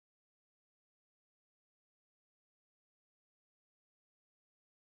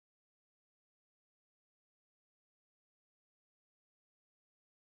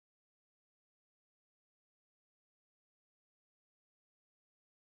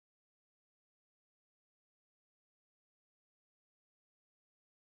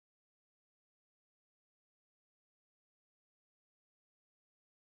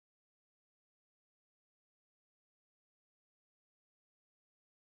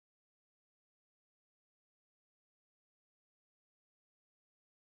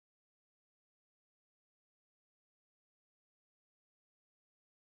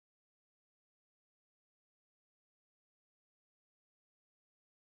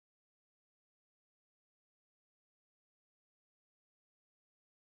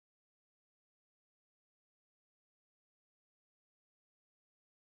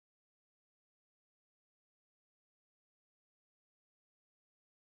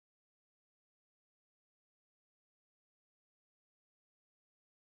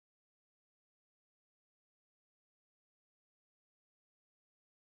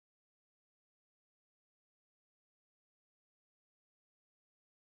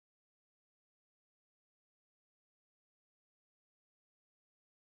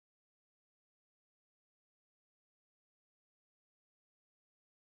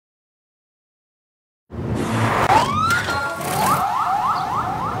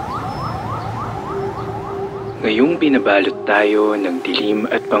Ngayong binabalot tayo ng dilim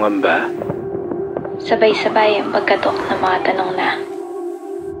at pangamba, sabay-sabay ang pagkatok ng mga tanong na,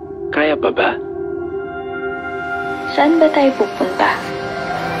 kaya pa ba? Saan ba tayo pupunta?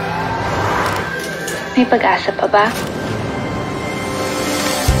 May pag-asa pa ba?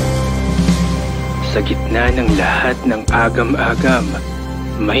 Sa gitna ng lahat ng agam-agam,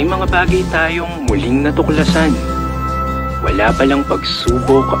 may mga bagay tayong muling natuklasan. Wala palang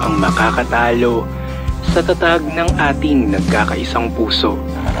pagsubok ang makakatalo sa tatag ng ating nagkakaisang puso.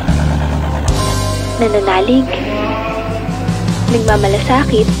 Nananalig,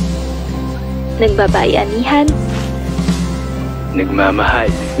 nagmamalasakit, nagbabayanihan, nagmamahal,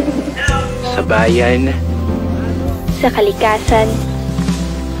 sa bayan, sa kalikasan,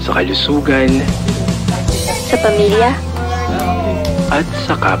 sa kalusugan, sa pamilya, at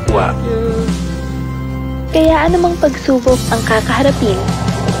sa kapwa. Kaya anumang pagsubok ang kakaharapin,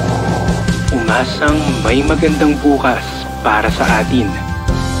 umasang may magandang bukas para sa atin.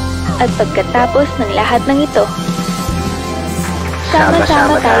 At pagkatapos ng lahat ng ito,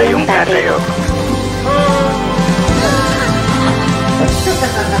 sama-sama tayong tatayo.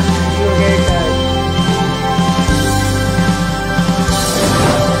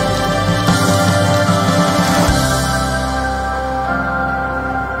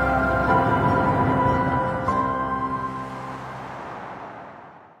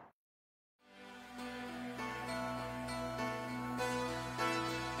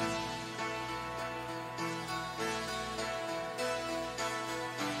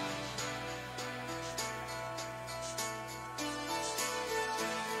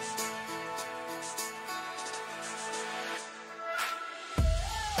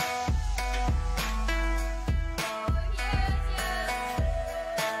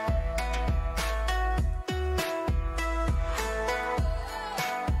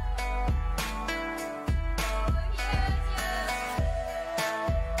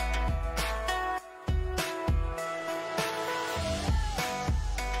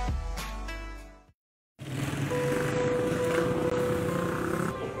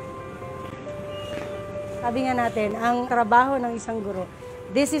 Sabi nga natin, ang trabaho ng isang guro,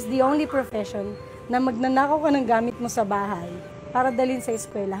 this is the only profession na magnanakaw ka ng gamit mo sa bahay para dalhin sa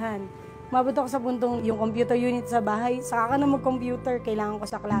eskwelahan. Mabot ako sa puntong yung computer unit sa bahay, saka ka na mag-computer, kailangan ko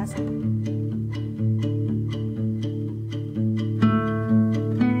sa klase.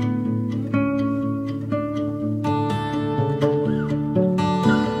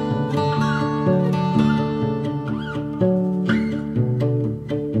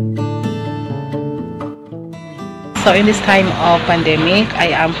 So in this time of pandemic,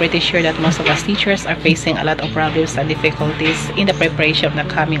 I am pretty sure that most of us teachers are facing a lot of problems and difficulties in the preparation of the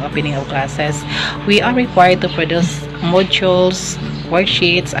coming opening of classes. We are required to produce modules,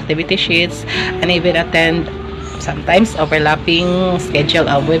 worksheets, activity sheets, and even attend sometimes overlapping schedule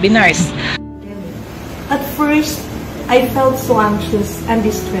of webinars. At first, I felt so anxious and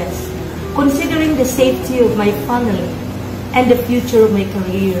distressed, considering the safety of my family and the future of my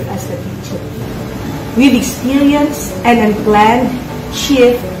career as a teacher. We've experienced an unplanned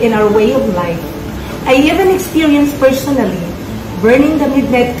shift in our way of life. I even experienced personally burning the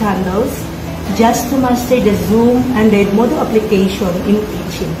midnight candles just to master the Zoom and the Edmodo application in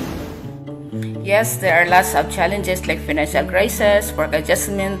teaching. Yes, there are lots of challenges like financial crisis, work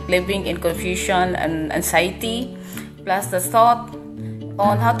adjustment, living in confusion and anxiety, plus the thought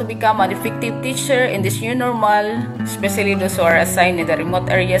on how to become an effective teacher in this new normal, especially those who are assigned in the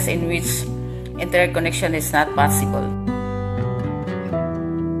remote areas in which internet connection is not possible.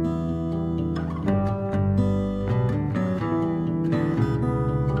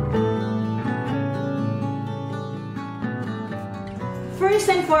 First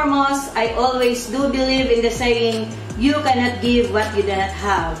and foremost, I always do believe in the saying, you cannot give what you do not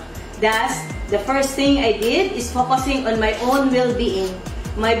have. Thus, the first thing I did is focusing on my own well-being,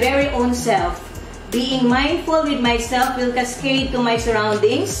 my very own self. Being mindful with myself will cascade to my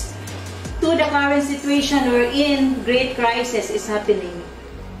surroundings, to the current situation wherein great crisis is happening.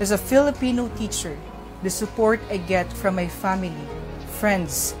 As a Filipino teacher, the support I get from my family,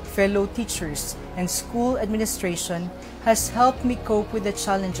 friends, fellow teachers, and school administration has helped me cope with the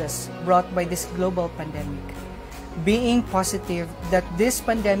challenges brought by this global pandemic. Being positive that this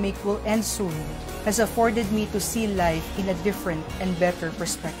pandemic will end soon has afforded me to see life in a different and better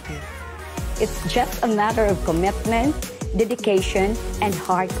perspective. It's just a matter of commitment, dedication, and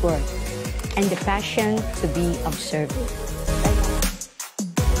hard work, and the passion to be of service.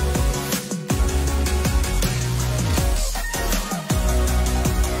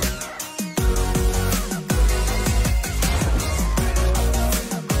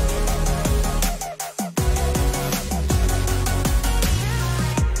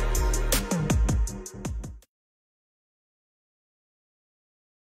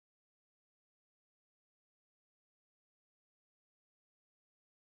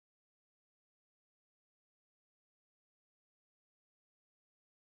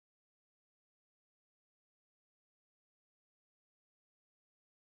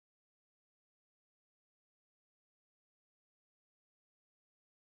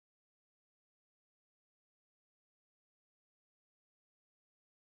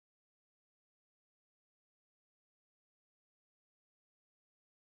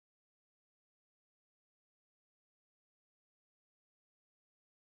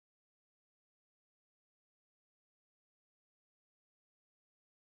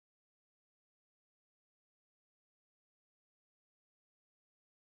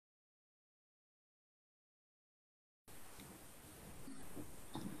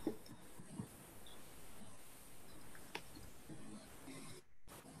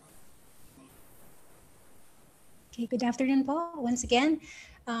 Okay, good afternoon po once again.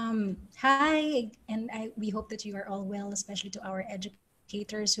 Hi, and we hope that you are all well, especially to our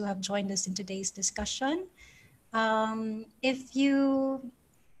educators who have joined us in today's discussion. If you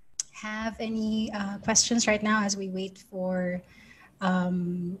have any questions right now as we wait for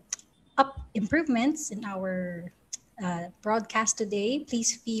improvements in our broadcast today,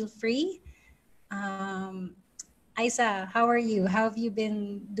 please feel free. Isa, how are you? How have you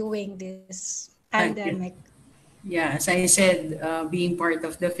been doing this pandemic? Yeah, as I said, being part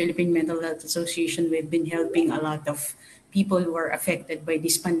of the Philippine Mental Health Association, we've been helping a lot of people who are affected by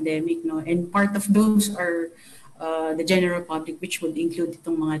this pandemic, no? And part of those are the general public, which would include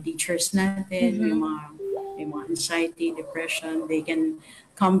itong mga teachers natin, yung mga anxiety, depression. They can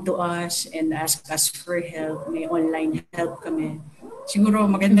come to us and ask us for help. May online help kami. Siguro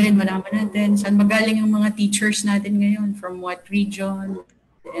maganda rin malaman natin saan magaling yung mga teachers natin ngayon, from what region,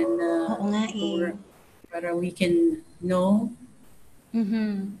 and Oo nga eh. para we can know.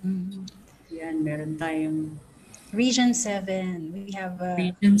 Yan, meron tayong Region 7. We have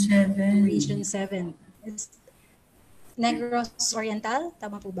Region 7. Region 7. It's Negros Oriental,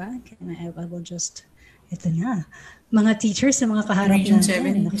 tama po ba? I will just, ito na. Mga teachers na mga kaharap Region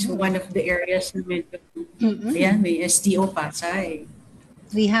natin. 7 is one of the areas na medyo, ayan, may SDO Pasay.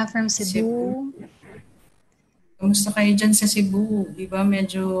 We have from Cebu. Kumusta kayo dyan sa Cebu? Di ba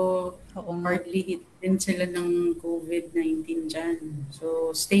medyo hardly hit din sila ng COVID-19 dyan.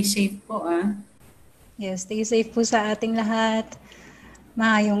 So, stay safe po, ah. Yes, stay safe po sa ating lahat.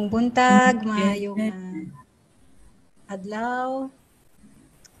 Maayong buntag, maayong adlaw.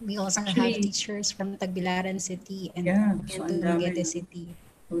 We also have teachers from Tagbilaran City and Dumaguete City.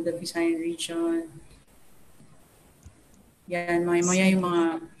 From the Visayan region. Yan, maya yung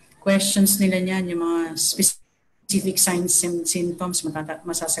mga questions nila niyan, yung mga specific signs and symptoms,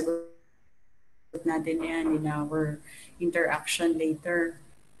 masasagot natin yan in our interaction later.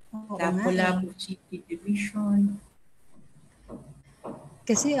 Lapu-Lapu City Division.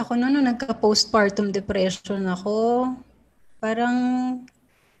 Kasi ako noon nagka-postpartum depression ako. Parang,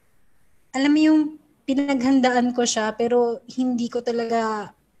 alam mo yung pinaghandaan ko siya pero hindi ko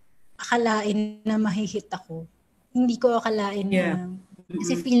talaga akalain na mahihit ako. Hindi ko akalain na.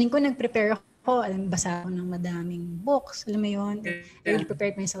 Kasi feeling ko nag-prepare ako. Basa ako ng madaming books. Alam mo yun? I really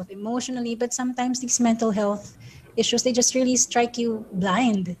prepared myself emotionally. But sometimes these mental health issues, they just really strike you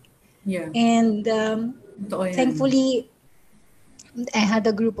blind. Yeah. And thankfully, I had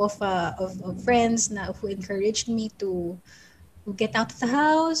a group of friends who encouraged me to get out of the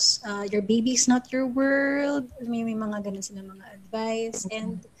house. Your baby is not your world. May mga ganun sila mga advice.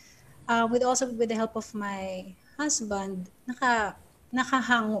 And with the help of my husband,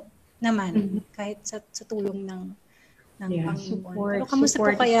 nakahango naman kahit sa tulong ng Panginoon. Pero kamusta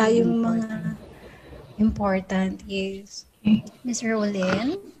po kaya yung mga important is Ms.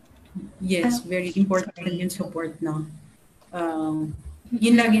 Rolyn? Yes, very important yung support, no?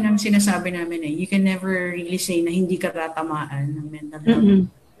 Yun lagi nang sinasabi namin eh. You can never really say na hindi ka tatamaan ng mental health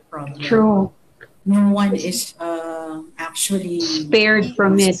problem. True. No one is actually spared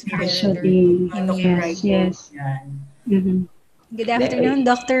from it, actually. Yes. Good afternoon,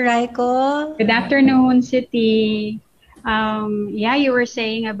 Dr. Raiko. Good afternoon, City. Yeah, you were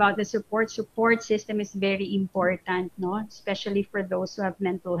saying about the support system is very important, no? Especially for those who have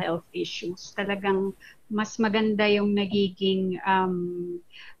mental health issues. Talagang mas maganda yung nagiging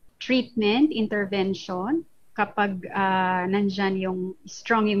treatment, intervention kapag nandyan yung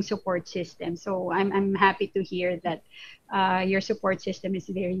strong yung support system. So I'm happy to hear that your support system is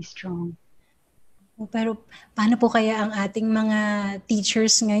very strong. Pero paano po kaya ang ating mga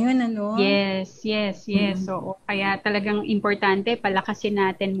teachers ngayon, ano? Yes. So kaya talagang importante palakasin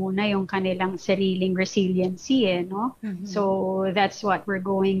natin muna yung kanilang sariling resiliency, no? So that's what we're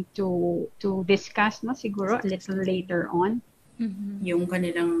going to discuss, no? Siguro a little later on. Yung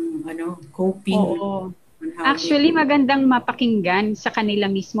kanilang coping. Oo. Actually, magandang mapakinggan sa kanila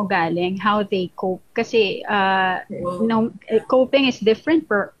mismo galing how they cope. Kasi coping is different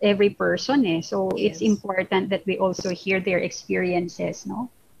for every person. So it's important that we also hear their experiences.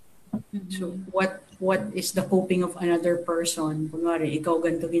 No? So what is the coping of another person? Kunwari, ikaw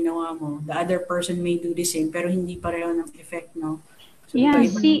ganito ginawa mo. The other person may do the same pero hindi pareho ng effect. No? So, yeah,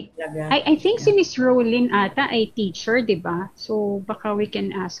 I think si Miss Rolyn ata ay teacher, di ba? So baka we can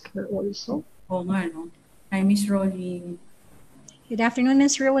ask her also. Oo nga, no? Hi, Miss Rolyn. Good afternoon,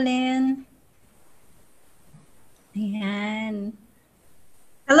 Miss Rolyn. Ayan.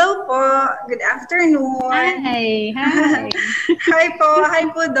 Hello po. Good afternoon. Hi. Hi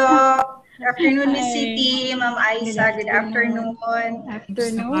po, Doc. Afternoon, Miss Hi. City, Ma'am Aisa. Good afternoon.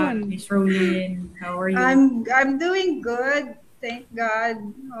 Afternoon. Miss Rolyn, how are you? I'm doing good, thank God.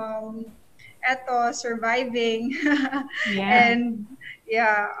 Eto, surviving. Yeah. And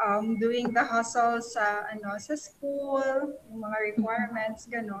yeah, doing the hustle sa school, yung mga requirements,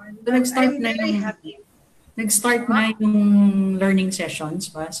 ganon. So, But I'm very happy. Nag-start na yung learning sessions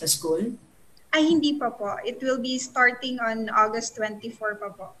ba sa school? Ay, hindi pa po. It will be starting on August 24 pa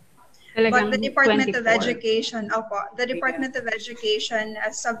po. Talagang But the Department of 24. Education, the Department of Education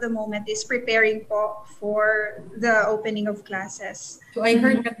as of the moment is preparing po for the opening of classes. So I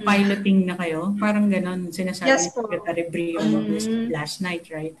heard that piloting na kayo. Parang ganon sinasabi Yes ni po. Secretary Brio last night,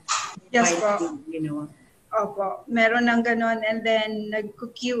 right? Yes Piloting, po. Opo, meron ng ganon, and then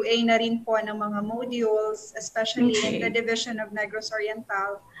nag-QA na rin po ng mga modules, especially in the Division of Negros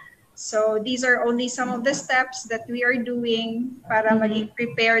Oriental. So these are only some of the steps that we are doing para maging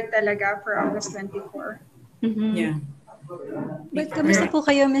prepared talaga for August 24. Yeah. But kamusta po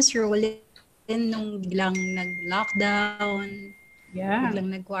kayo, Miss Rolyn, nung biglang nag-lockdown, biglang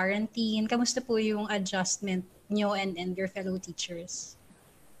nag-quarantine? Kamusta po yung adjustment nyo and your fellow teachers?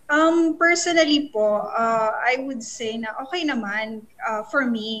 Personally po, I would say na okay naman for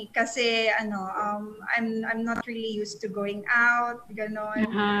me kasi I'm not really used to going out,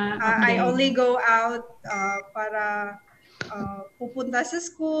 ganon. I only go out para pupunta sa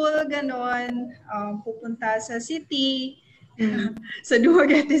school, ganon, pupunta sa city, sa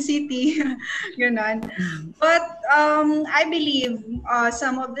Dumaguete City, ganon. But I believe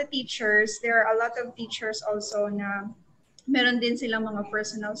some of the teachers, there are a lot of teachers also na meron din silang mga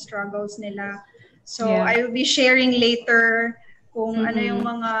personal struggles nila. So I will be sharing later kung ano yung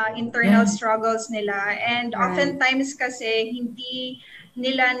mga internal struggles nila. And oftentimes kasi hindi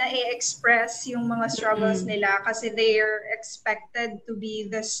nila na-express yung mga struggles nila kasi they are expected to be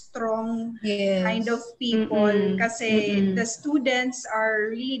the strong kind of people kasi the students are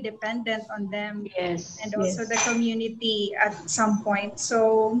really dependent on them and also the community at some point.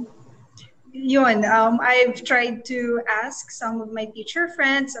 So yun, I've tried to ask some of my teacher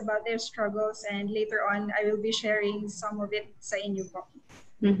friends about their struggles, and later on, I will be sharing some of it sa inyo po.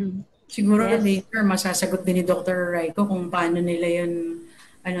 Siguro later, masasagot din ni Dr. Raiko kung paano nila yun,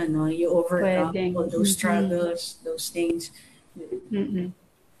 you overcome all those struggles, those things.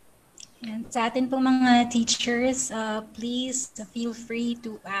 And sa atin pong mga teachers, please feel free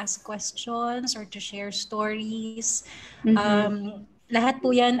to ask questions or to share stories. Lahat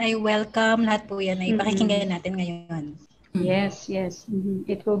po yan ay welcome, lahat po yan ay pakikinggan natin ngayon. Yes.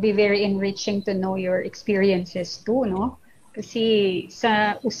 It will be very enriching to know your experiences too, no? Kasi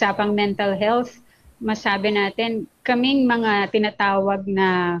sa usapang mental health, masabi natin, kaming mga tinatawag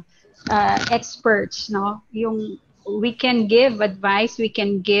na experts, no? Yung we can give advice, we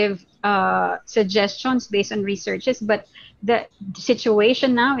can give suggestions based on researches, but the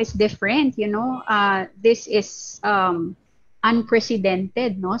situation now is different, this is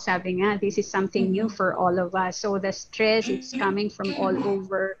unprecedented, no? Sabi nga, this is something new for all of us. So the stress, it's coming from all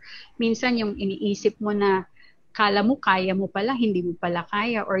over. Minsan yung iniisip mo na akala mo kaya mo pala, hindi mo pala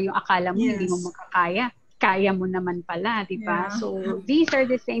kaya, or yung akala mo hindi mo makakaya, kaya mo naman pala, di ba? So these are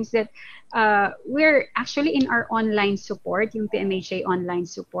the things that we're actually in our online support, yung PMHA online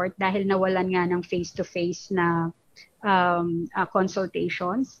support, dahil nawalan nga ng face-to-face na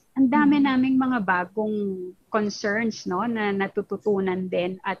consultations. Ang dami naming mga bagong concerns, no, na natututunan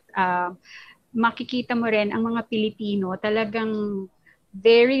din, at makikita mo rin ang mga Pilipino talagang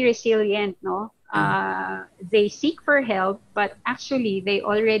very resilient, no. They seek for help, but actually they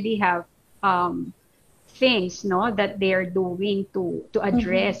already have things, no, that they are doing to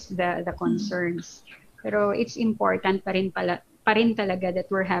address the concerns. Pero it's important pa rin talaga that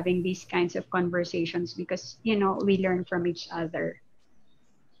we're having these kinds of conversations because, we learn from each other.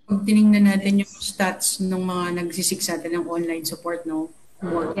 Pag tinignan natin yung stats ng mga nagsisik sa atin ng online support, no?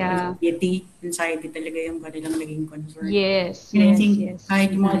 More anxiety talaga yung kanilang naging concern. Yes. I think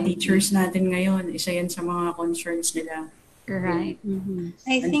kahit yung mga teachers natin ngayon, isa yan sa mga concerns nila. Right.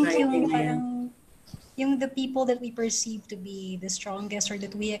 I think yung the people that we perceive to be the strongest or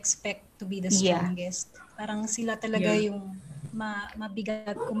that we expect to be the strongest, parang sila talaga yung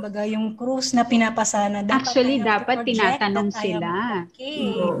mabigat, kumbaga yung krus na pinapasana. Dapat tinatanong sila.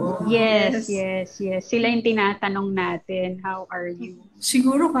 Yes. Sila yung tinatanong natin, how are you?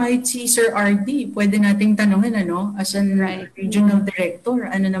 Siguro kahit si Sir RD, pwede nating tanongin, as an regional director,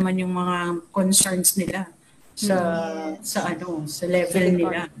 ano naman yung mga concerns nila sa level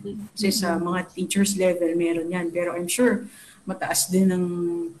nila. Kasi sa mga teachers level, meron yan. Pero I'm sure, mataas din ng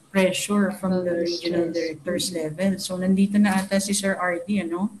pressure from the regional directors level. So, nandito na ata si Sir RD,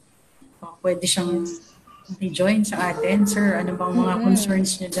 pwede siyang i-join sa atin. Sir, ano bang mga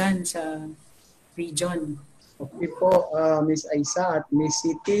concerns niyo dyan sa region? Okay po, Miss Aisa at Miss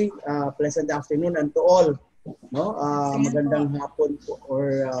City, pleasant afternoon and to all. No? Magandang hapon po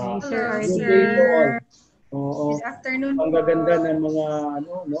or good day to all. Good afternoon po. Ang gaganda ng mga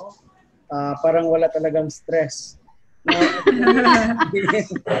parang wala talagang stress. No,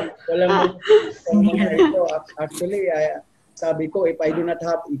 walang ito. Actually, sabi ko, if I do not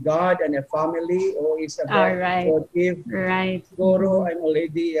have a God and a family or is a very supportive, siguro I'm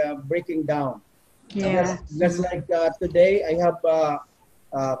already breaking down. Yeah. Just like today, I have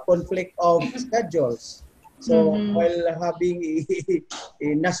conflict of schedules. So while having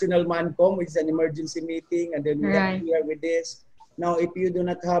a national MANCOM, which is an emergency meeting, and then we have here with this. Now, if you do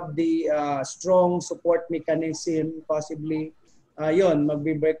not have the strong support mechanism, possibly, yon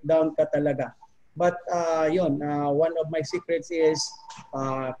magbe-breakdown ka talaga. But one of my secrets is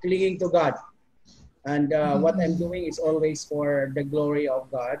clinging to God. And what I'm doing is always for the glory of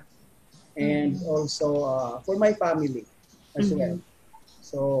God and also for my family as well.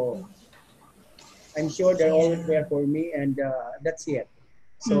 So I'm sure they're always there for me and that's it.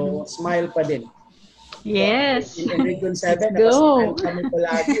 So smile pa din. Yes. So, in Region 7, go. Kami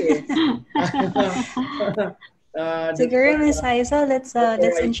palagi Siguro, Ms. Aiza, let's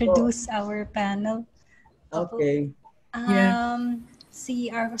introduce our panel. Okay. So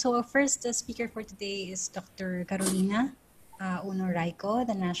our first speaker for today is Dr. Carolina Uno Raico,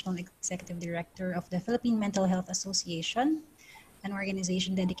 the National Executive Director of the Philippine Mental Health Association, an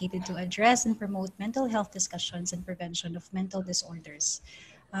organization dedicated to address and promote mental health discussions and prevention of mental disorders.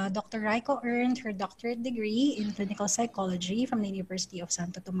 Dr. Raico earned her doctorate degree in clinical psychology from the University of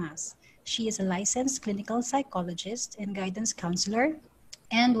Santo Tomas. She is a licensed clinical psychologist and guidance counselor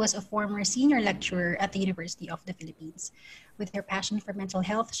and was a former senior lecturer at the University of the Philippines. With her passion for mental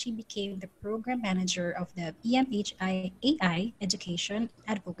health, she became the program manager of the PMHI AI Education,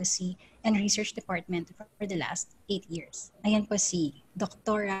 Advocacy, and Research Department for the last 8 years. Ayan po si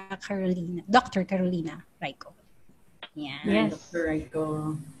Dr. Carolina Raico. Yeah. Yes. Dr.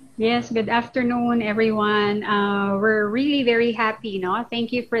 Raico. Yes, good afternoon, everyone. We're really very happy,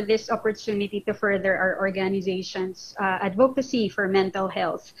 Thank you for this opportunity to further our organization's advocacy for mental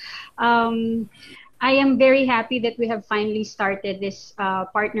health. I am very happy that we have finally started this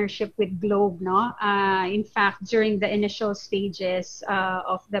partnership with Globe, In fact, during the initial stages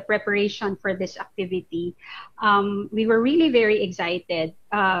of the preparation for this activity, we were really very excited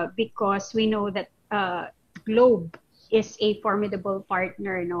because we know that Globe is a formidable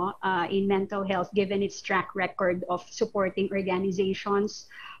partner in mental health, given its track record of supporting organizations,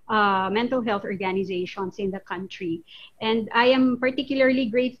 mental health organizations in the country. And I am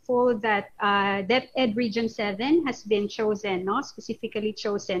particularly grateful that DepEd Region VII has been chosen, specifically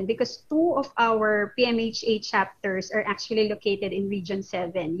chosen, because 2 of our PMHA chapters are actually located in Region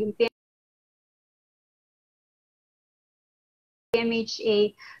VII. Yung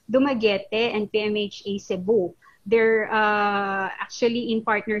PMHA Dumaguete and PMHA Cebu. They're actually in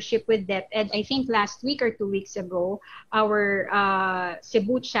partnership with DepEd. I think last week or 2 weeks ago, our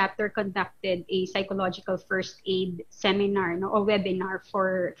Cebu chapter conducted a psychological first aid seminar, a webinar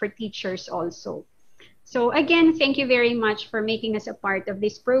for teachers also. So again, thank you very much for making us a part of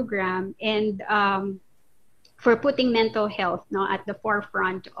this program and for putting mental health at the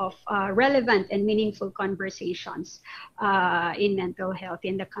forefront of relevant and meaningful conversations in mental health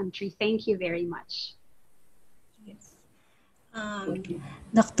in the country. Thank you very much.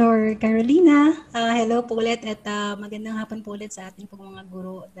 Dr. Carolina, hello po ulit at magandang hapon po ulit sa ating pong mga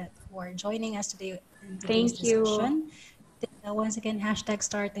guro who are joining us today in today's discussion. Once again,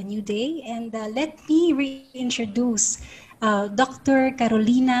 #StartANewDay. And let me reintroduce Dr.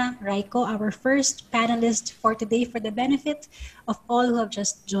 Carolina Raico, our first panelist for today for the benefit of all who have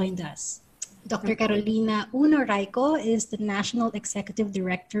just joined us. Dr. Carolina Uno Raico is the National Executive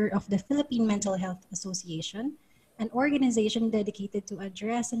Director of the Philippine Mental Health Association, an organization dedicated to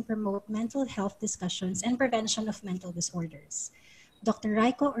address and promote mental health discussions and prevention of mental disorders. Dr.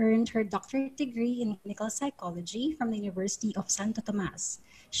 Raico earned her doctorate degree in clinical psychology from the University of Santo Tomas.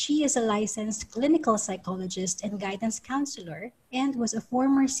 She is a licensed clinical psychologist and guidance counselor and was a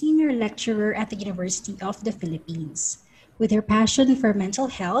former senior lecturer at the University of the Philippines. With her passion for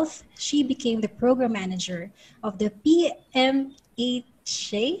mental health, she became the program manager of the PMHAI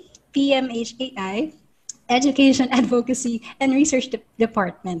Education, Advocacy, and Research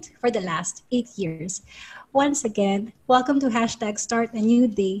Department for the last 8 years. Once again, welcome to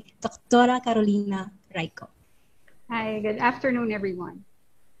 #StartANewDay, Dr. Carolina Raico. Hi, good afternoon, everyone.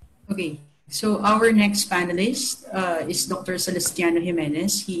 Okay, So our next panelist is Dr. Celestiano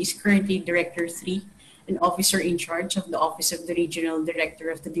Jimenez. He is currently Director 3 and Officer in Charge of the Office of the Regional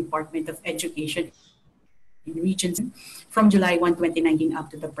Director of the Department of Education in Region 7 from July 1, 2019 up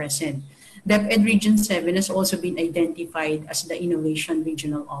to the present. DepEd Region 7 has also been identified as the Innovation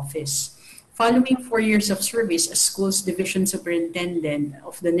Regional Office. Following 4 years of service as Schools Division Superintendent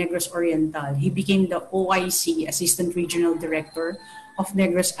of the Negros Oriental, he became the OIC Assistant Regional Director of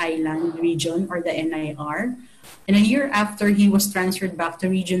Negros Island Region, or the NIR. And a year after, he was transferred back to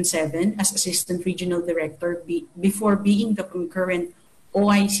Region 7 as Assistant Regional Director before being the concurrent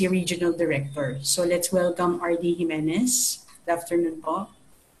OIC Regional Director. So let's welcome R.D. Jimenez. Good afternoon po.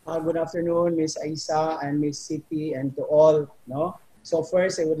 Good afternoon, Ms. Aisa and Ms. Siti, and to all. No? So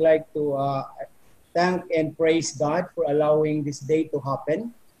first, I would like to thank and praise God for allowing this day to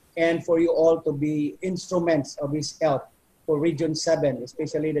happen and for you all to be instruments of His help for Region 7,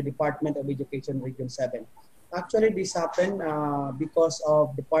 especially the Department of Education Region 7. Actually, this happened because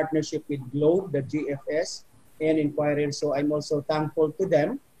of the partnership with Globe, the GFS, and Inquirer. So I'm also thankful to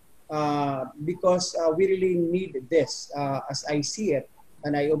them because we really need this as I see it.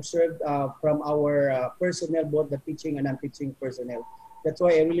 And I observed from our personnel, both the teaching and non-teaching personnel. That's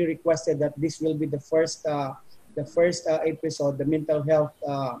why I really requested that this will be the first episode, the mental health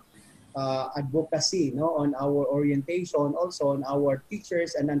advocacy, no, on our orientation, also on our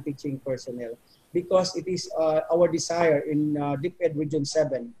teachers and non-teaching personnel, because it is our desire in DepEd Region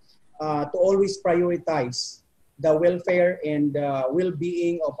 7 to always prioritize the welfare and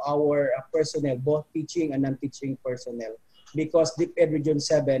well-being of our personnel, both teaching and non-teaching personnel, because DepEd Region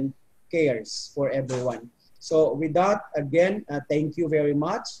 7 cares for everyone. So with that, again, thank you very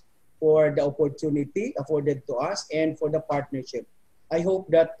much for the opportunity afforded to us and for the partnership. I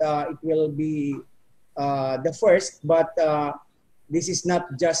hope that it will be the first, but this is not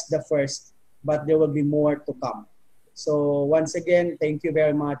just the first, but there will be more to come. So once again, thank you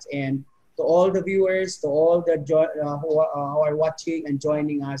very much. And to all the viewers, to all the who are watching and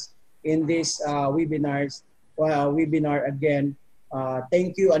joining us in this webinar again,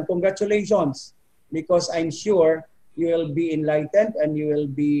 thank you and congratulations, because I'm sure you will be enlightened and you will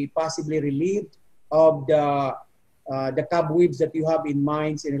be possibly relieved of the cobwebs that you have in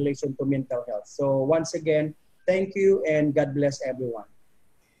minds in relation to mental health. So once again, thank you and God bless everyone.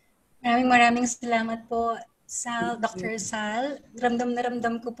 Maraming salamat po, Dr. Sal. Ramdam na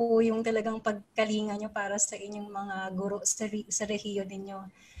ramdam ko po yung talagang pagkalinga nyo para sa inyong mga guro sa rehiyon ninyo.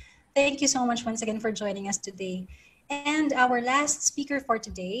 Thank you so much once again for joining us today. And our last speaker for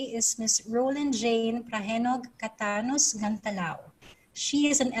today is Ms. Roland Jane Prahenog Catanos Gantalao.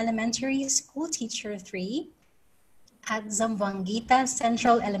 She is an elementary school teacher 3 at Zamboanguita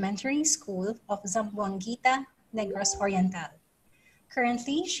Central Elementary School of Zamboanguita, Negros Oriental.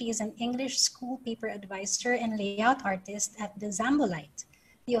 Currently, she is an English school paper advisor and layout artist at the Zambolite,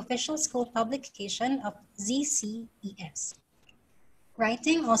 the official school publication of ZCES.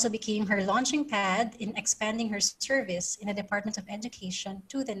 Writing also became her launching pad in expanding her service in the Department of Education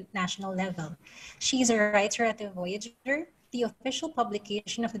to the national level. She is a writer at the Voyager, the official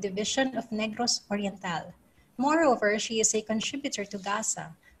publication of the Division of Negros Oriental. Moreover, she is a contributor to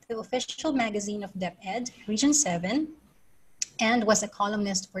GASA, the official magazine of DepEd Region 7, and was a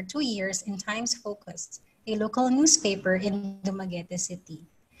columnist for 2 years in Times Focus, a local newspaper in Dumaguete City.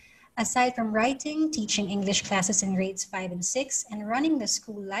 Aside from writing, teaching English classes in grades 5 and 6, and running the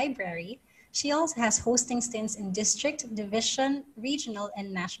school library, she also has hosting stints in district, division, regional,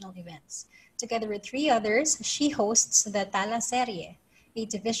 and national events. Together with 3 others, she hosts the Tala Serie, a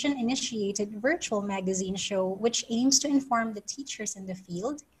division-initiated virtual magazine show which aims to inform the teachers in the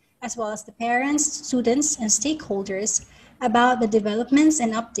field, as well as the parents, students, and stakeholders about the developments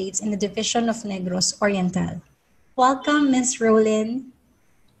and updates in the Division of Negros Oriental. Welcome, Ms. Roland.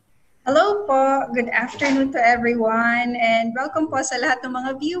 Hello po, good afternoon to everyone, and welcome po sa lahat ng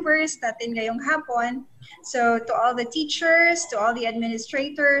mga viewers natin ngayong hapon. So to all the teachers, to all the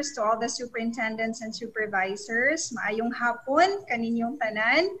administrators, to all the superintendents and supervisors, maayong hapon kaninyong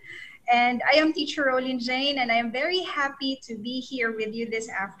tanan. And I am Teacher Roland Jane, and I am very happy to be here with you this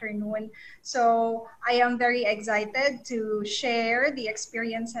afternoon. So I am very excited to share the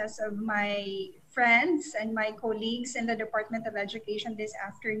experiences of my friends and my colleagues in the Department of Education this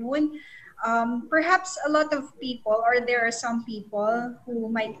afternoon. Perhaps a lot of people, or there are some people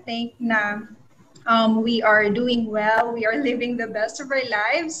who might think na we are doing well, we are living the best of our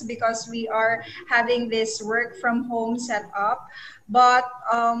lives because we are having this work from home set up. But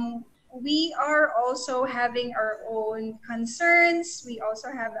we are also having our own concerns. We also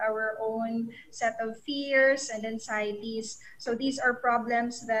have our own set of fears and anxieties. So these are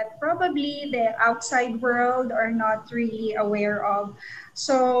problems that probably the outside world are not really aware of.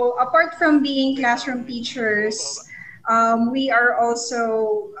 So apart from being classroom teachers, we are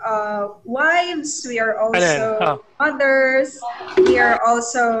also wives, we are also mothers, we are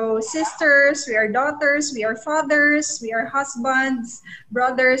also sisters, we are daughters, we are fathers, we are husbands,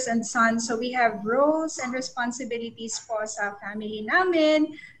 brothers, and sons. So we have roles and responsibilities po sa family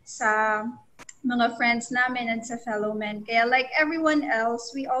namin, sa mga friends namin, and sa fellow men. Kaya like everyone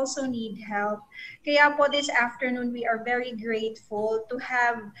else, we also need help. Kaya po this afternoon, we are very grateful to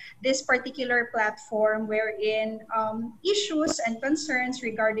have this particular platform wherein issues and concerns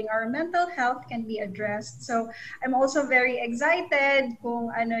regarding our mental health can be addressed. So I'm also very excited kung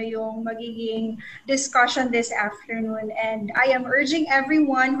ano yung magiging discussion this afternoon. And I am urging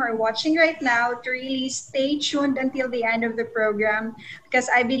everyone who are watching right now to really stay tuned until the end of the program, because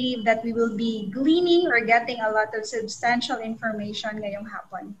I believe that we will be gleaning or getting a lot of substantial information ngayong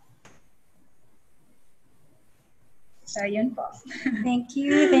hapon. So, yun po. Thank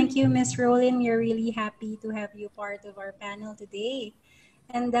you, Ms. Rowlin. We're really happy to have you part of our panel today.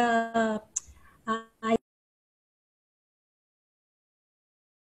 And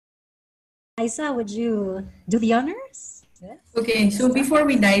Isa, would you do the honors? Yes. Okay, so before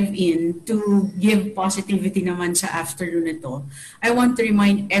we dive in to give positivity naman sa afternoon ito, I want to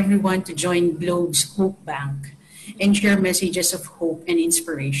remind everyone to join Globe's Hope Bank and share messages of hope and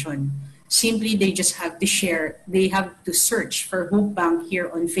inspiration. Simply, they just have to share, they have to search for Hope Bank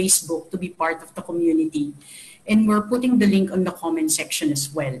here on Facebook to be part of the community. And we're putting the link on the comment section as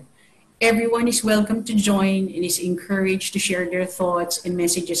well. Everyone is welcome to join and is encouraged to share their thoughts and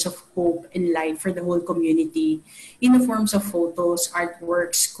messages of hope and light for the whole community in the forms of photos,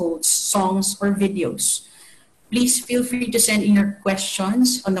 artworks, quotes, songs, or videos. Please feel free to send in your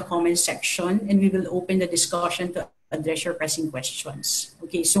questions on the comment section, and we will open the discussion to address your pressing questions.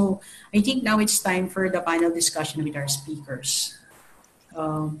 Okay, so I think now it's time for the panel discussion with our speakers.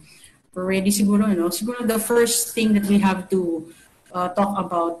 We're ready siguro, no? Siguro the first thing that we have to talk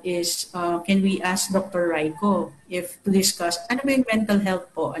about is, can we ask Dr. Raiko if to discuss, ano ba yung mental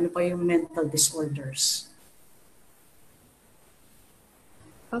health po? Ano pa yung mental disorders?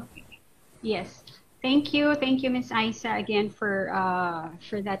 Okay. Yes. Thank you, Ms. Isa, again for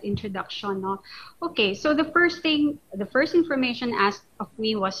that introduction. No? Okay, so the first information asked of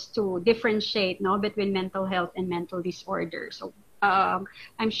me was to differentiate, no, between mental health and mental disorder. So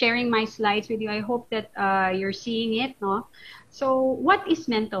I'm sharing my slides with you. I hope that you're seeing it, no. So what is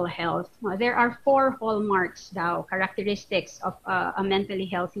mental health? Well, there are 4 hallmarks now, characteristics of a mentally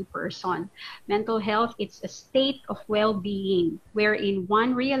healthy person. Mental health, it's a state of well-being wherein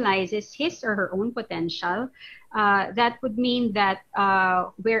one realizes his or her own potential. That would mean that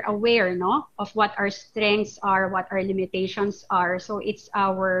we're aware, no, of what our strengths are, what our limitations are. So it's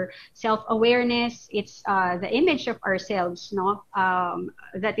our self-awareness, it's the image of ourselves, no,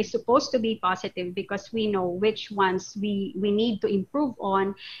 that is supposed to be positive because we know which ones we need to improve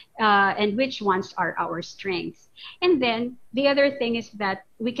on and which ones are our strengths. And then the other thing is that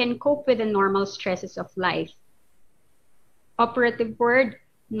we can cope with the normal stresses of life. Operative word,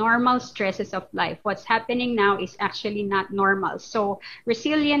 normal stresses of life. What's happening now is actually not normal. So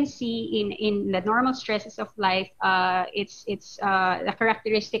resiliency in the normal stresses of life, it's the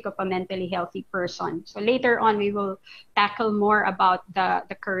characteristic of a mentally healthy person. So later on, we will tackle more about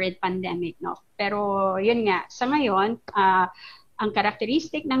the current pandemic, no? Pero yun nga, sa ngayon, ang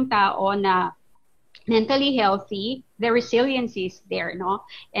characteristic ng tao na mentally healthy, the resiliency is there, no?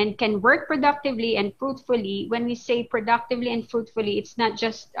 And can work productively and fruitfully. When we say productively and fruitfully, it's not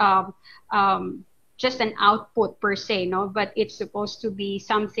just an output per se, no? But it's supposed to be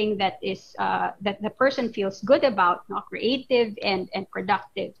something that is that the person feels good about, no? Creative and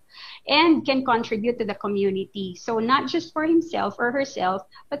productive, and can contribute to the community. So not just for himself or herself,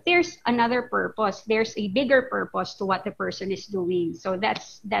 but there's another purpose. There's a bigger purpose to what the person is doing. So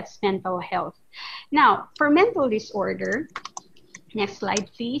that's mental health. Now, for mental disorder, next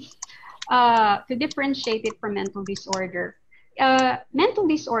slide, please. To differentiate it from mental disorder, mental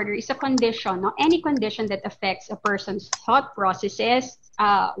disorder is a condition, no? Any condition that affects a person's thought processes.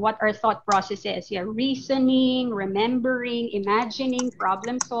 What are thought processes? Yeah, reasoning, remembering, imagining,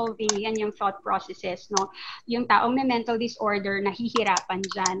 problem solving, yan yung thought processes, no? Yung taong may mental disorder, nahihirapan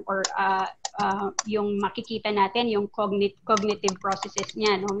dyan, or yung makikita natin, yung cognitive processes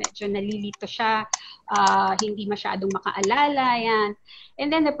niya, no? Medyo nalilito siya, hindi masyadong makaalala, yan. And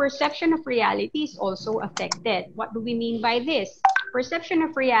then the perception of reality is also affected. What do we mean by this? Perception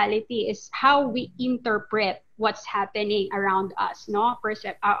of reality is how we interpret what's happening around us, no?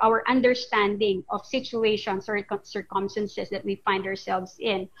 Our understanding of situations or circumstances that we find ourselves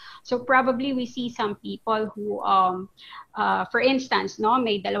in. So probably we see some people who, for instance, no,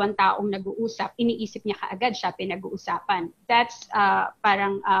 may dalawang taong nag-uusap, iniisip niya kaagad siya pinag-uusapan. That's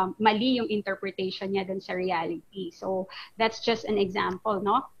parang mali yung interpretation niya dun sa reality. So that's just an example,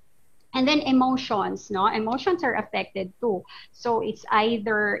 no? And then emotions, no? Emotions are affected too. So it's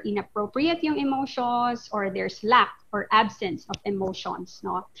either inappropriate yung emotions or there's lack or absence of emotions,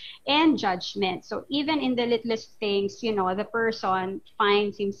 no? And judgment. So even in the littlest things, you know, the person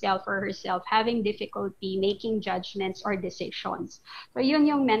finds himself or herself having difficulty making judgments or decisions. So yun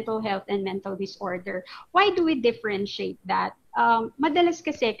yung mental health and mental disorder. Why do we differentiate that? Madalas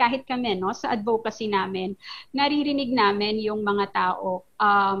kasi kahit kami, no, sa advocacy namin, naririnig namin yung mga tao,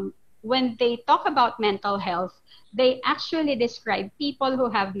 when they talk about mental health, they actually describe people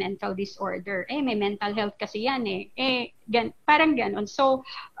who have mental disorder. May mental health kasi yan parang ganon. So,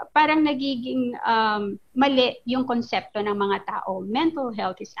 parang nagiging mali yung konsepto ng mga tao. Mental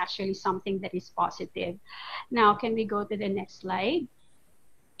health is actually something that is positive. Now, can we go to the next slide?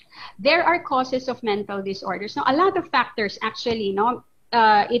 There are causes of mental disorders. Now, a lot of factors actually, no?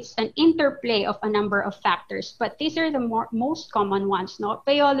 It's an interplay of a number of factors, but these are the most common ones, no?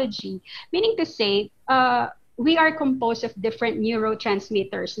 Biology, meaning to say, we are composed of different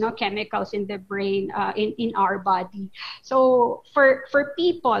neurotransmitters, no, chemicals in the brain, in our body. So for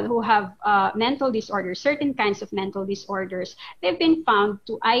people who have mental disorders, certain kinds of mental disorders, they've been found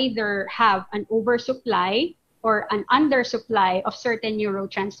to either have an oversupply or an undersupply of certain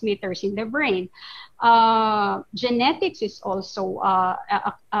neurotransmitters in the brain. Genetics is also a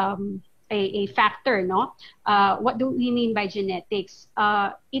factor, no? What do we mean by genetics?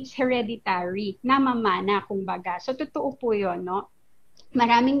 It's hereditary, namamana kumbaga. So totoo po yun, no?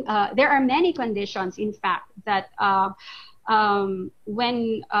 There are many conditions, in fact, that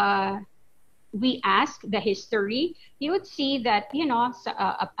when we ask the history, you would see that, you know,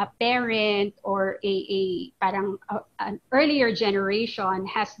 a parent or an earlier generation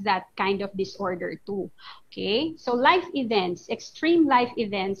has that kind of disorder too. Okay, so life events, extreme life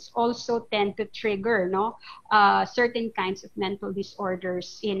events also tend to trigger, no, certain kinds of mental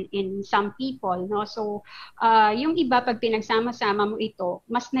disorders in some people, no. So yung iba, pag pinagsama-sama mo ito,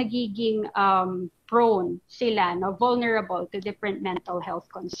 mas nagiging prone sila, no, vulnerable to different mental health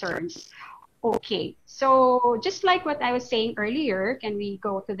concerns. Okay, so just like what I was saying earlier, can we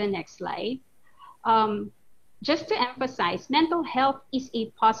go to the next slide? Just to emphasize, mental health is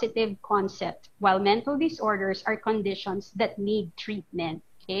a positive concept, while mental disorders are conditions that need treatment,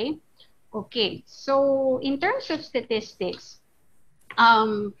 okay? Okay, so in terms of statistics,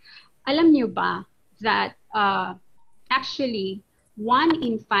 alam nyo ba that actually 1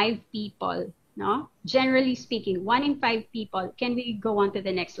 in 5 people, no? Generally speaking, 1 in 5 people, can we go on to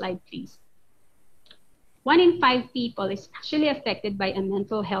the next slide, please? 1 in 5 people is actually affected by a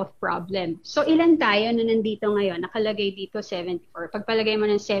mental health problem. So ilan tayo na nandito ngayon? Nakalagay dito 74. Pagpalagay mo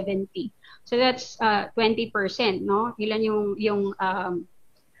ng 70. So that's 20%, no? Ilan yung 20%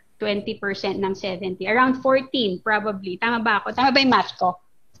 ng 70? Around 14 probably. Tama ba ako? Tama ba yung math ko?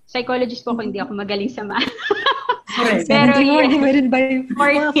 Psychologist po ako, hindi ako magaling sa math. Pero divided by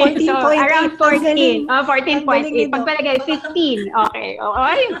 14. So around 14. 14.8. Pagpalagay 15. Okay.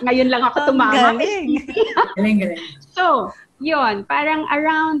 Ngayon lang ako tumama. Galing. So, yun, parang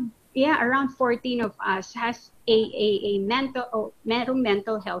around 14 of us has a mental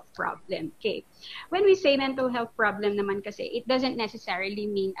health problem. Okay. When we say mental health problem naman kasi, it doesn't necessarily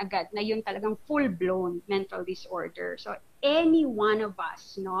mean agad na yun talagang full-blown mental disorder. So any one of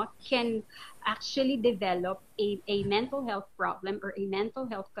us, no, can actually develop a mental health problem or a mental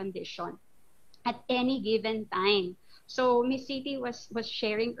health condition at any given time. So Miss City was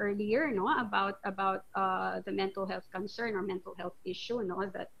sharing earlier, no, about the mental health concern or mental health issue,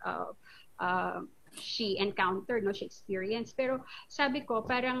 no, that she encountered, no, she experienced. Pero sabi ko,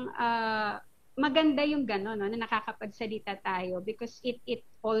 parang maganda yung gano'n, no, na nakakapagsalita tayo because it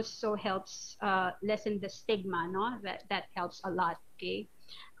also helps lessen the stigma, no, that helps a lot, okay?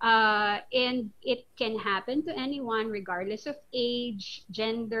 And it can happen to anyone regardless of age,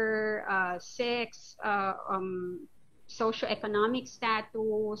 gender, sex, socioeconomic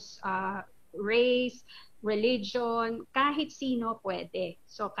status, race, religion, kahit sino pwede.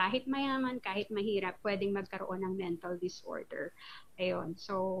 So kahit mayaman, kahit mahirap, pwedeng magkaroon ng mental disorder. Ayun.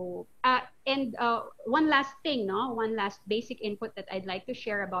 So, and one last thing, no? One last basic input that I'd like to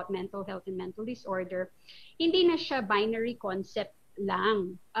share about mental health and mental disorder. Hindi na siya binary concept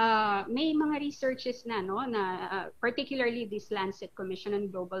lang. May mga researches na, no, na particularly this Lancet Commission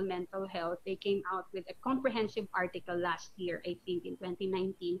on Global Mental Health, they came out with a comprehensive article last year, I think in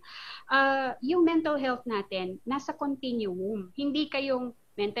 2019. Yung mental health natin, nasa continuum. Hindi kayong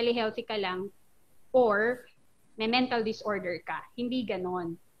mentally healthy ka lang or may mental disorder ka. Hindi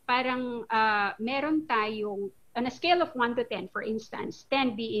ganon. Parang meron tayong, on a scale of 1 to 10, for instance,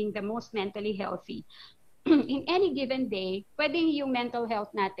 10 being the most mentally healthy, in any given day, pwedeng yung mental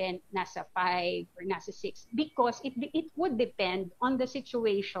health natin nasa 5 or nasa 6 because it would depend on the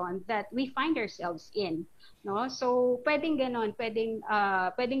situation that we find ourselves in, no? So pwedeng ganon, pwedeng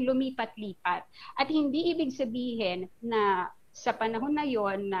lumipat-lipat, at hindi ibig sabihin na sa panahon na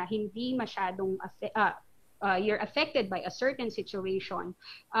yon na hindi masyadong you're affected by a certain situation,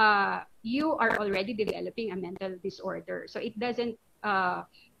 you are already developing a mental disorder. So it doesn't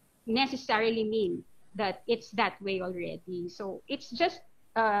necessarily mean that it's that way already. So it's just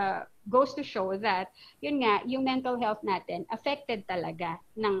goes to show that yun nga, yung mental health natin affected talaga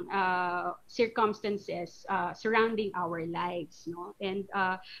ng circumstances surrounding our lives, no? And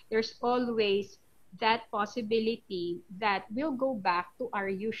there's always that possibility that we'll go back to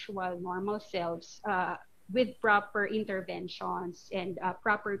our usual normal selves with proper interventions and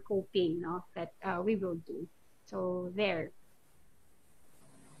proper coping, no, that we will do. So there.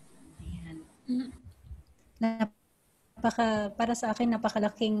 Ayan. Para sa akin,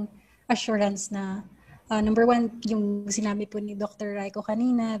 napakalaking assurance na number one, yung sinabi po ni Dr. Raiko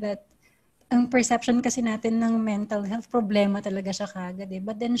kanina, that ang perception kasi natin ng mental health, problema talaga siya kagad, eh.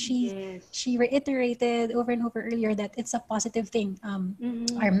 But then she reiterated over and over earlier that it's a positive thing.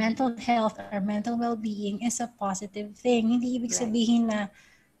 Our mental health, our mental well-being is a positive thing. Hindi ibig sabihin na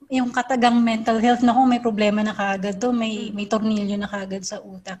yung katagang mental health, na kung may problema na kagad to, may tornilyo na kagad sa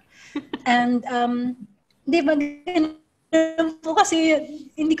utak. And di ba, ganun po kasi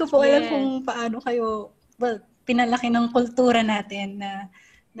hindi ko po alam kung paano kayo, pinalaki ng kultura natin na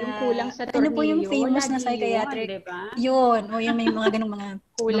yung kulang sa tornilyo. Ano po yung famous na psychiatric? Diba? Yun. O yung may mga ganung mga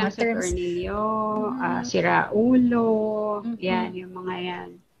kulang mga sa terms. tornilyo, sira ulo, yan, yung mga yan.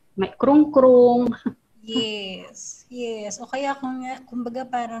 May krung-krung. Yes. O kaya kumbaga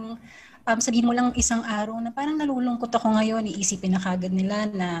parang sabihin mo lang isang araw na parang nalulungkot ako ngayon, iisipin na kagad nila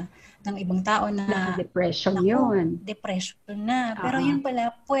na ng ibang tao na depression yun. Depression na. Pero yun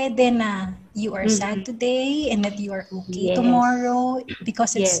pala, pwede na you are sad today and that you are okay tomorrow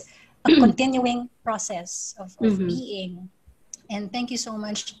because it's a continuing process of being. And thank you so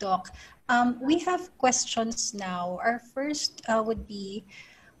much, Doc. We have questions now. Our first would be,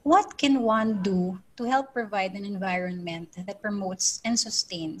 what can one do to help provide an environment that promotes and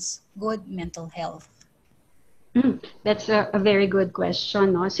sustains good mental health? That's a very good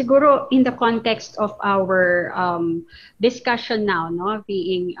question, no? Siguro in the context of our discussion now, no,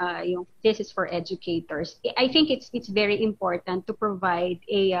 being this is for educators. I think it's very important to provide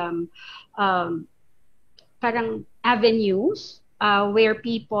a parang avenues where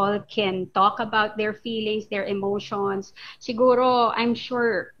people can talk about their feelings, their emotions. Siguro, I'm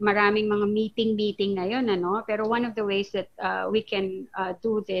sure maraming mga meeting ngayon, ano? Pero one of the ways that we can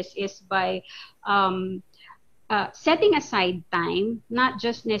do this is by setting aside time, not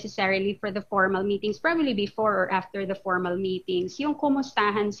just necessarily for the formal meetings, probably before or after the formal meetings, yung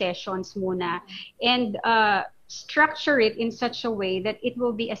kumustahan sessions muna, and structure it in such a way that it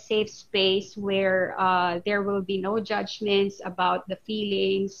will be a safe space where there will be no judgments about the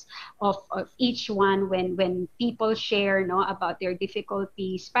feelings of each one when people share, no, about their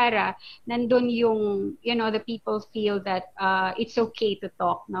difficulties, para nandun yung, the people feel that it's okay to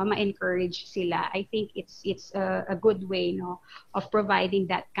talk, no, ma-encourage sila. I think it's a good way, no, of providing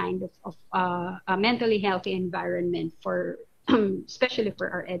that kind of a mentally healthy environment for especially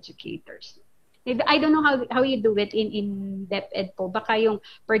for our educators. I don't know how you do it in DepEd po. Baka yung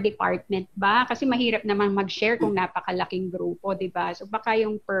per department ba? Kasi mahirap naman mag-share kung napakalaking grupo, di ba? So baka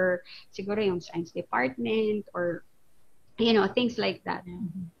yung siguro yung science department or, things like that.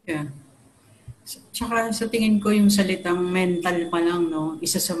 Yeah. Tsaka sa tingin ko yung salitang mental pa lang, no?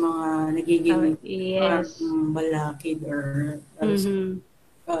 Isa sa mga nagiging balakid or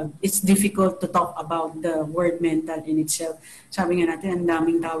it's difficult to talk about the word mental in itself. Sabi nga natin, ang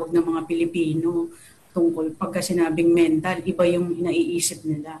daming tawag ng mga Pilipino tungkol pagka sinabing mental, iba yung naiisip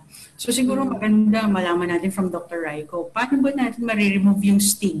nila. So siguro maganda malaman natin from Dr. Raiko, paano ba natin ma-remove yung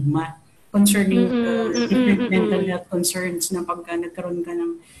stigma concerning different mental health concerns na pagka nagkaroon ka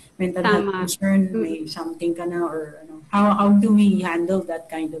ng mental health concern, may something ka na, or how do we handle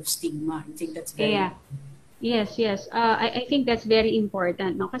that kind of stigma? I think that's very Yes. I think that's very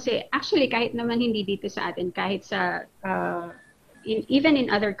important, no? Kasi actually kahit naman hindi dito sa atin, kahit sa even in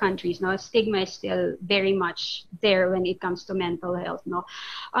other countries, no, stigma is still very much there when it comes to mental health, no.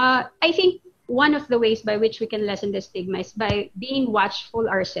 I think one of the ways by which we can lessen the stigma is by being watchful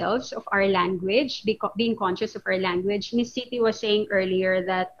ourselves of our language, being conscious of our language. Miss City was saying earlier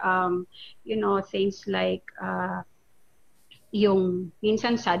that, you know, things like, yung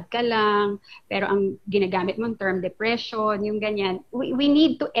minsan sad ka lang, pero ang ginagamit mong term, depression, yung ganyan. We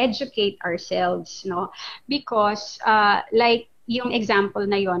need to educate ourselves, no? Because, like yung example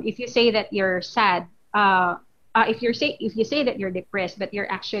na yon, if you say that you're sad, if you say that you're depressed, but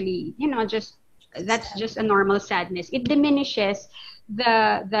you're actually, you know, that's just a normal sadness, it diminishes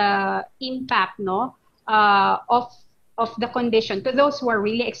the impact, no, of the condition to those who are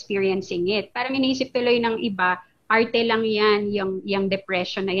really experiencing it. Parang iniisip tuloy ng iba, arte lang yan, yung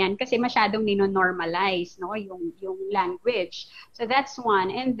depression na yan, kasi masyadong nino-normalize, no, yung language. So that's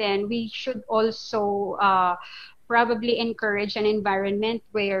one. And then we should also probably encourage an environment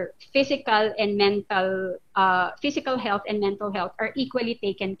where physical health and mental health are equally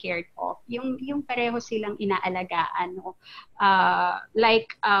taken care of. Yung pareho silang inaalagaan, no.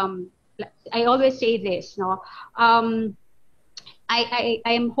 Like I always say this, no. I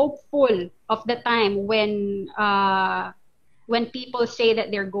am hopeful of the time when people say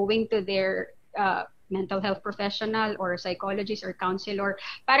that they're going to their mental health professional or psychologist or counselor,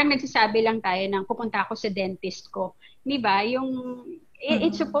 parang nagsasabi lang tayo ng pupunta ako sa dentist ko. Di ba?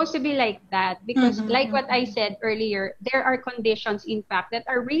 It's supposed to be like that because like what I said earlier, there are conditions in fact that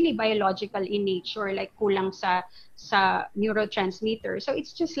are really biological in nature, like kulang sa neurotransmitter. So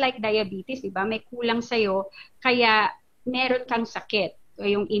it's just like diabetes, di ba? May kulang sa'yo, kaya meron kang sakit. So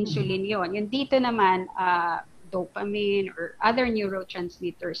yung insulin yon. Yung dito naman, dopamine or other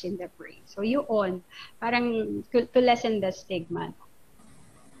neurotransmitters in the brain. So yun, parang to lessen the stigma.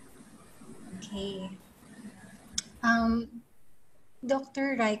 Okay.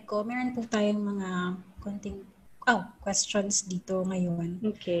 Dr. Raiko, meron po tayong mga konting questions dito ngayon.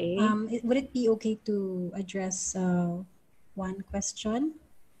 Okay. Would it be okay to address one question?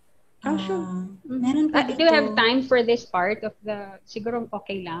 Sure. Meron po dito, do you have time for this part of the, siguro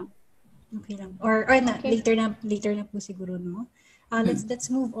okay lang? Okay lang. Or okay. later na po siguro, no?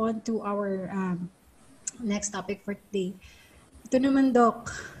 Let's move on to our next topic for today. Ito naman, Doc,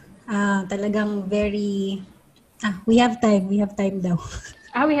 talagang very we have time daw.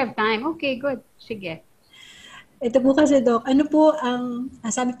 We have time. Okay, good. Sige. Ito po kasi, Doc, ano po ang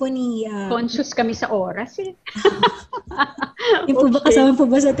sabi po ni conscious kami sa oras eh. Yung po ba kasama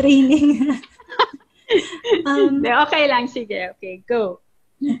po ba sa training? Okay lang, sige. Okay, go.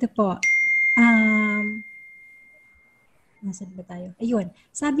 Ito po. Nasaan ba tayo? Ayun.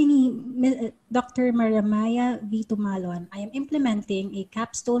 Sabi ni Dr. Maramaya V. Tumalon, I am implementing a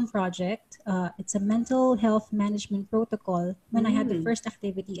capstone project. It's a mental health management protocol when I had the first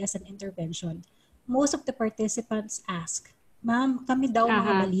activity as an intervention. Most of the participants ask, Ma'am, kami daw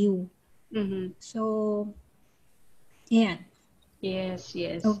mga baliw. So, yan. Yes.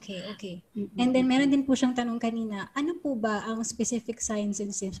 Okay. And then meron din po siyang tanong kanina, ano po ba ang specific signs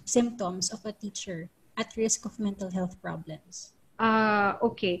and symptoms of a teacher at risk of mental health problems?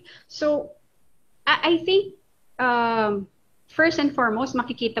 Okay. So, I think first and foremost,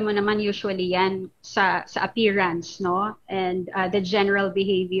 makikita mo naman usually yan sa appearance, no? And the general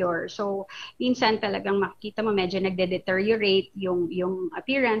behavior. So, minsan talagang makikita mo medyo nagde-deteriorate yung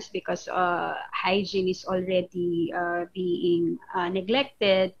appearance because hygiene is already being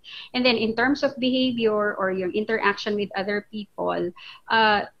neglected. And then in terms of behavior or yung interaction with other people,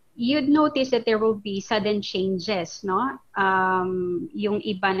 you'd notice that there will be sudden changes, no? Yung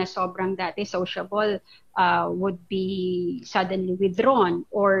iba na sobrang dati sociable would be suddenly withdrawn,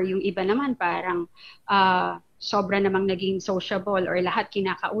 or yung iba naman parang sobra namang naging sociable or lahat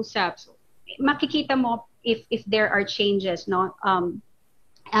kinakausap. So, makikita mo if there are changes, no?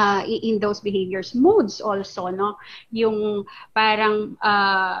 In those behaviors. Moods also, no? Yung parang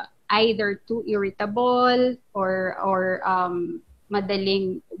either too irritable or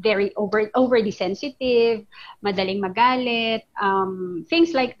madaling very overly sensitive, madaling magalit,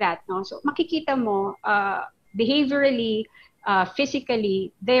 things like that, no? So makikita mo behaviorally,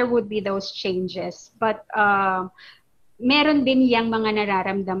 physically, there would be those changes. But meron din yang mga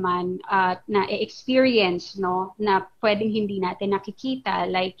nararamdaman na experience, no, na pwedeng hindi natin nakikita,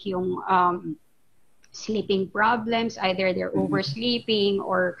 like yung sleeping problems, either they're oversleeping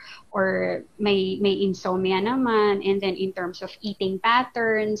or may insomnia naman. And then in terms of eating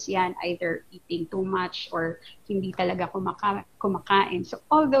patterns, yan, either eating too much or hindi talaga kumakain. So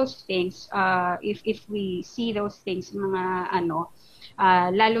all those things, if we see those things, mga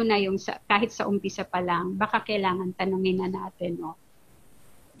lalo na yung kahit sa umpisa pa lang, baka kailangan tanungin na natin, no?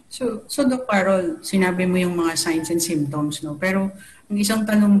 So Doc Carol, sinabi mo yung mga signs and symptoms, no? Pero ang isang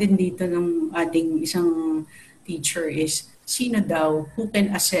tanong din dito ng ating isang teacher is, sino daw who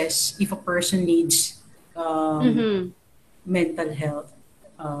can assess if a person needs mental health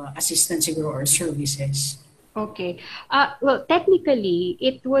assistance siguro or services? Okay. Well, technically,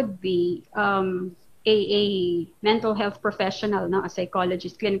 it would be a mental health professional, no, a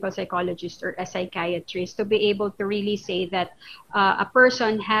psychologist, clinical psychologist, or a psychiatrist to be able to really say that a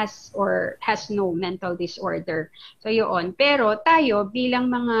person has or has no mental disorder. So yun. Pero tayo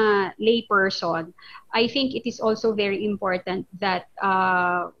bilang mga lay person, I think it is also very important that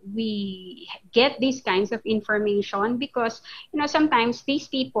we get these kinds of information because, sometimes these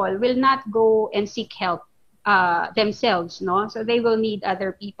people will not go and seek help themselves, no? So they will need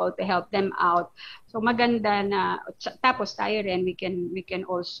other people to help them out. So maganda na, tapos tayo rin, we can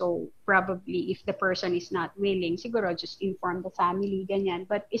also probably, if the person is not willing, siguro just inform the family, ganyan.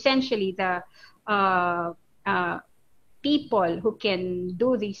 But essentially, the people who can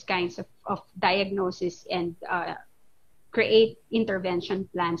do these kinds of diagnosis and create intervention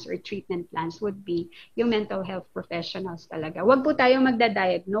plans or treatment plans would be yung mental health professionals talaga. Wag po tayo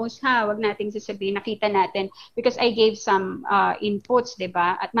magda-diagnose, ha? Wag nating sasabihin, nakita natin, because I gave some inputs,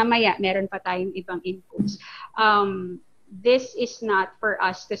 diba? At mamaya, meron pa tayong ibang inputs. This is not for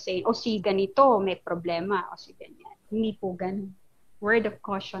us to say, si ganito, may problema, si ganyan. Hindi po ganun. Word of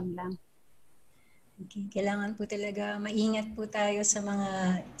caution lang. Okay, kailangan po talaga maingat po tayo sa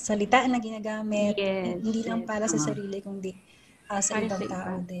mga salita na ginagamit. Yes, hindi lang para sa sarili, kundi sa ibang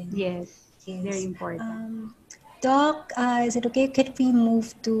tao din. Yes, very important. Doc, is it okay? Could we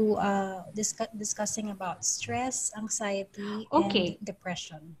move to discussing about stress, anxiety, and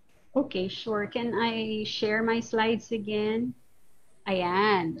depression? Okay, sure. Can I share my slides again?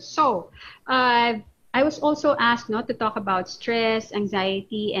 Ayan. So, I was also asked to talk about stress,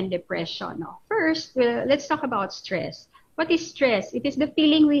 anxiety, and depression. First, let's talk about stress. What is stress? It is the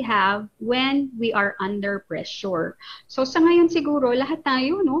feeling we have when we are under pressure. So sa ngayon siguro, lahat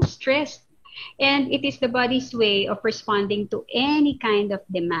tayo, stressed. And it is the body's way of responding to any kind of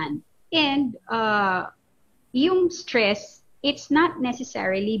demand. And yung stress, it's not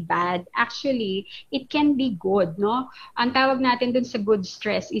necessarily bad. Actually, it can be good, no? Ang tawag natin dun sa good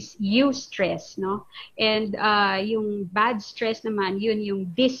stress is eustress, no? And yung bad stress naman, yun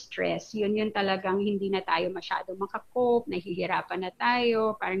yung distress. Yun talagang hindi na tayo masyado makakope, nahihirapan na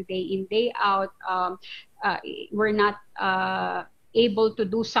tayo, parang day in, day out. We're not able to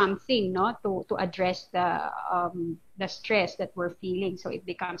do something, no, to address the stress that we're feeling. So it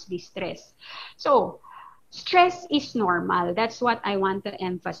becomes distress. So stress is normal. That's what I want to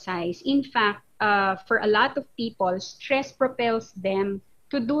emphasize. In fact, for a lot of people, stress propels them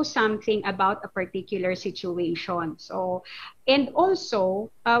to do something about a particular situation. So, and also,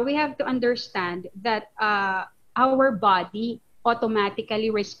 we have to understand that our body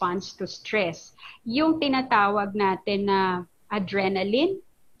automatically responds to stress. Yung tinatawag natin na adrenaline,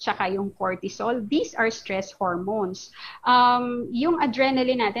 tsaka yung cortisol, these are stress hormones. Yung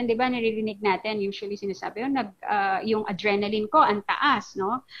adrenaline natin, di ba, naririnig natin, usually sinasabi, yung adrenaline ko, ang taas,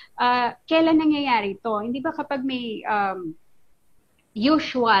 no? Kailan nangyayari ito? Hindi ba kapag may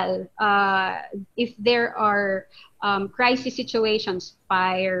usual, if there are crisis situations,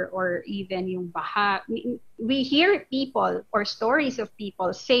 fire, or even yung baha, we hear people or stories of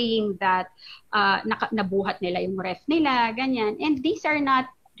people saying that nabuhat nila yung ref nila, ganyan. And these are not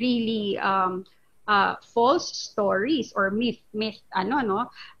really false stories or myth,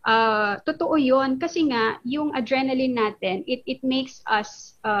 totoo yun kasi nga yung adrenaline natin, it makes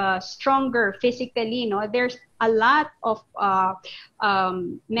us stronger physically, no? There's a lot of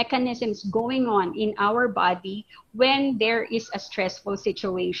mechanisms going on in our body when there is a stressful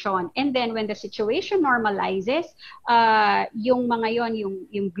situation. And then when the situation normalizes, yung mga yon,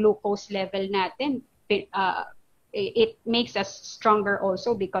 yung glucose level natin, it makes us stronger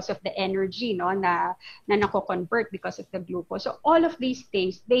also because of the energy, no, na nako-convert because of the glucose. So all of these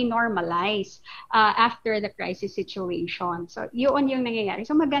things, they normalize after the crisis situation. So yun yung nangyayari.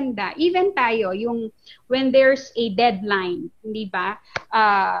 So maganda. Even tayo, yung when there's a deadline, hindi ba,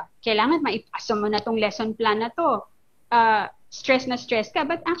 kailangan maipasa mo na tong lesson plan na to. stress na stress ka,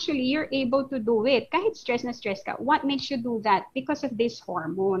 but actually you're able to do it. Kahit stress na stress ka, what makes you do that? Because of these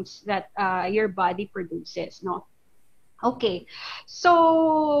hormones that your body produces, no? Okay,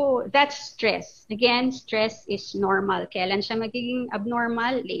 so that's stress. Again, stress is normal. Kailan siya magiging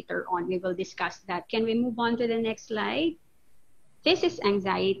abnormal? Later on, we will discuss that. Can we move on to the next slide? This is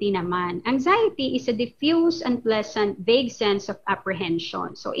anxiety naman. Anxiety is a diffuse, unpleasant, vague sense of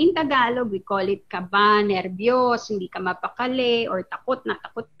apprehension. So in Tagalog, we call it kaba, nervyos, hindi ka mapakali, or takot na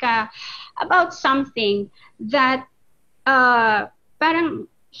takot ka about something that parang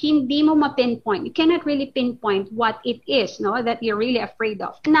hindi mo ma-pinpoint. You cannot really pinpoint what it is, no, that you're really afraid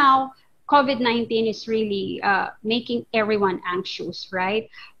of. Now, COVID-19 is really making everyone anxious, right?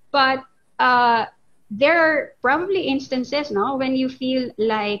 But there are probably instances, no, when you feel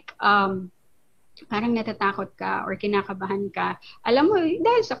like parang natatakot ka or kinakabahan ka. Alam mo,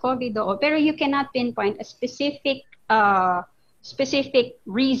 dahil sa COVID, pero you cannot pinpoint a specific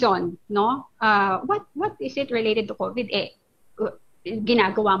reason, no? What is it related to COVID?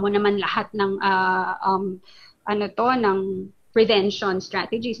 Ginagawa mo naman lahat ng ng prevention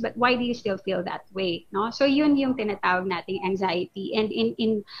strategies, but why do you still feel that way, no? So yun yung tinatawag nating anxiety, and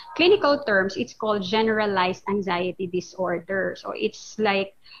in clinical terms it's called generalized anxiety disorder. So it's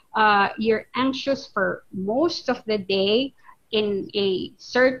like you're anxious for most of the day in a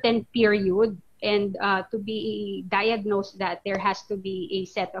certain period, and to be diagnosed that, there has to be a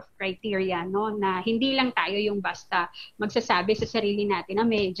set of criteria, no, na hindi lang tayo yung basta magsasabi sa sarili natin na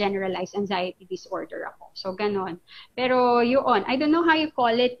may generalized anxiety disorder ako. So ganon. Pero yun, I don't know how you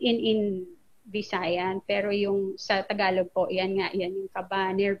call it in Visayan, pero yung sa Tagalog po, yan yung kaba,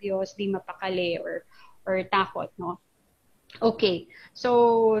 nervyos, di mapakali, or takot, no? Okay,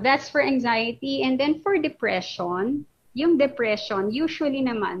 so that's for anxiety. And then for depression, yung depression usually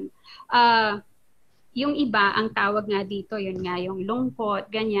naman yung iba, ang tawag nga dito, yun nga, yung lungkot,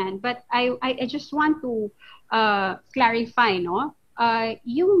 ganyan. But I just want to clarify, no?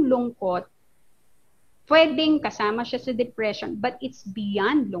 Yung lungkot, pwedeng kasama siya sa depression, but it's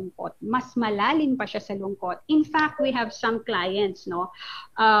beyond lungkot. Mas malalim pa siya sa lungkot. In fact, we have some clients, no?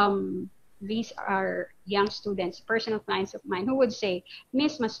 These are young students, personal clients of mine, who would say,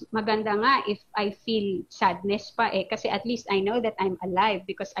 Miss, mas maganda nga if I feel sadness pa kasi at least I know that I'm alive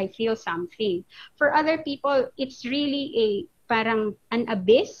because I feel something. For other people, it's really parang an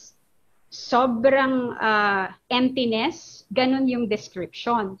abyss, sobrang emptiness, ganun yung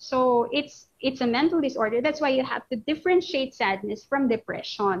description. So it's a mental disorder. That's why you have to differentiate sadness from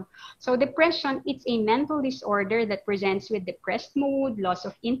depression. So depression, it's a mental disorder that presents with depressed mood, loss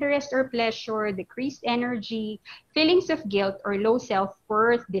of interest or pleasure, decreased energy, feelings of guilt or low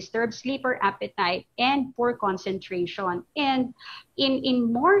self-worth, disturbed sleep or appetite, and poor concentration. And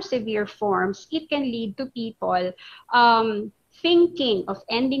in more severe forms, it can lead to people thinking of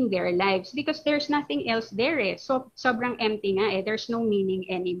ending their lives because there's nothing else there. So sobrang empty nga there's no meaning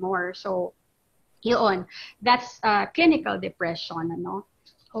anymore. So yun, that's clinical depression, ano?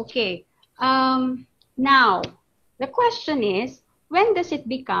 Okay. Now, the question is, when does it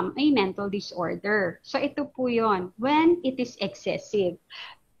become a mental disorder? So ito po yun, when it is excessive.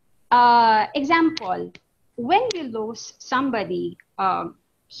 Example, when you lose somebody,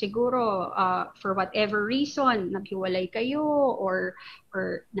 siguro for whatever reason, naghiwalay kayo or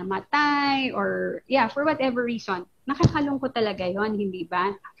namatay, or for whatever reason, nakakalungkot talaga yon, hindi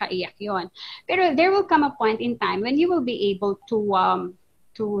ba? Kaiyak yon. Pero there will come a point in time when you will be able to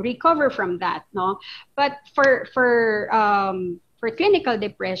recover from that, no? But for clinical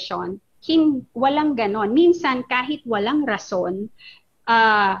depression, walang ganon. Minsan kahit walang rason,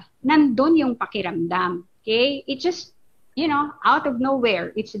 nandun yung pakiramdam. Okay? It just, out of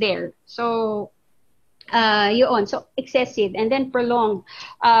nowhere, it's there. So yun. So excessive and then prolonged.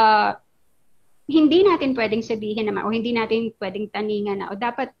 Hindi natin pwedeng sabihin naman o hindi natin pwedeng taningan na o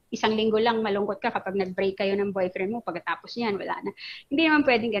dapat isang linggo lang malungkot ka kapag nag-break kayo ng boyfriend mo, pagkatapos niyan wala na. Hindi naman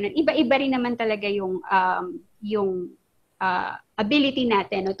pwedeng ganun. Iba-iba rin naman talaga yung ability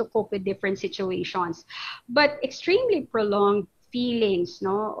natin to cope with different situations. But extremely prolonged feelings,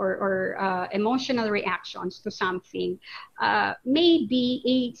 no, or emotional reactions to something may be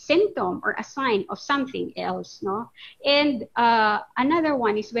a symptom or a sign of something else, no. And another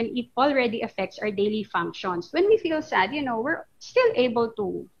one is when it already affects our daily functions. When we feel sad, we're still able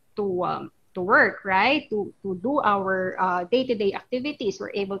to work, right? To do our day-to-day activities.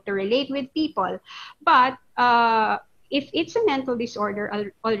 We're able to relate with people, but if it's a mental disorder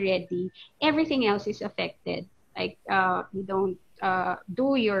already, everything else is affected. Like we don't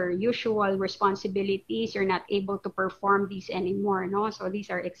do your usual responsibilities, you're not able to perform these anymore, no? So these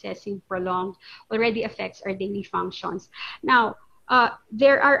are excessive, prolonged, already affects our daily functions. Now,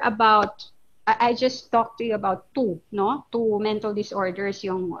 there are about, I just talked to you about two mental disorders,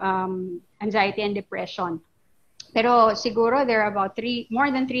 yung anxiety and depression. Pero siguro there are about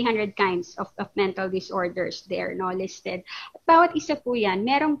more than 300 kinds of mental disorders there, no, listed. At bawat isa po yan,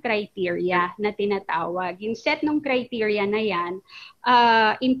 merong criteria na tinatawag. Yung set ng criteria na yan,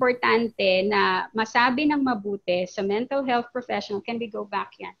 importante na masabi ng mabuti sa mental health professional, can we go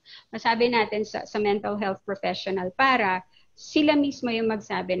back yan? Masabi natin sa mental health professional para sila mismo yung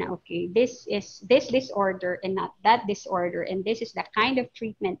magsabi na, okay, this is this disorder and not that disorder, and this is the kind of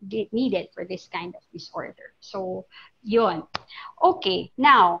treatment needed for this kind of disorder. So, yun. Okay,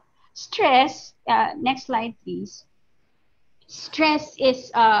 now, stress, next slide please. Stress is,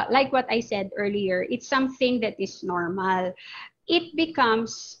 like what I said earlier, it's something that is normal. It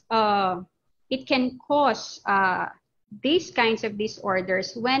becomes, it can cause these kinds of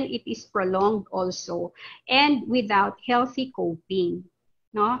disorders when it is prolonged also and without healthy coping,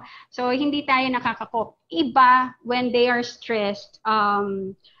 no? So hindi tayo nakaka-cope. Iba when they are stressed,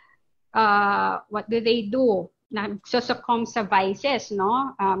 what do? Nagsusuccumb sa vices,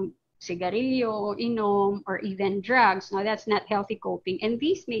 no? Sigarilyo, inom, or even drugs. No, that's not healthy coping, and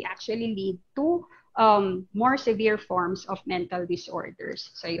these may actually lead to more severe forms of mental disorders.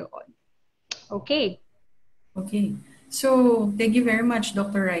 So yun. Okay. Okay. So, thank you very much,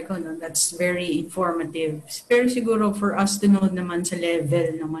 Dr. Raiko. No? That's very informative. Pero siguro for us to know naman sa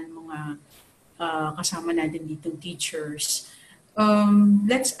level naman mga kasama natin dito, teachers,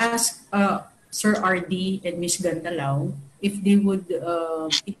 let's ask Sir RD and Ms. Gandalao if they would,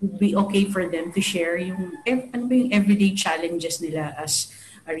 it would be okay for them to share yung, ano ba yung everyday challenges nila as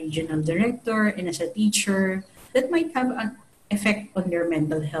a regional director and as a teacher that might have an effect on their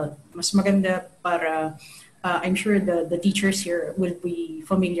mental health. Mas maganda para I'm sure the teachers here will be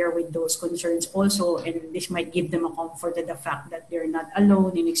familiar with those concerns also, and this might give them a comfort at the fact that they're not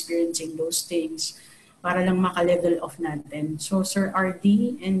alone in experiencing those things para lang maka-level off natin. So, Sir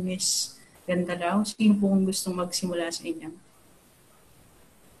RD and Ms. Gandalao, sino pong gustong magsimula sa inyo?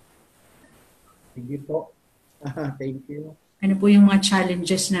 Sige po. Thank you. Ano po yung mga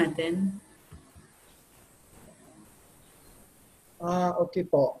challenges natin? Okay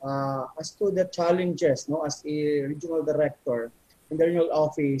po. As to the challenges, no, as a regional director in the regional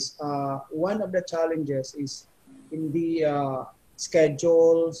office, one of the challenges is in the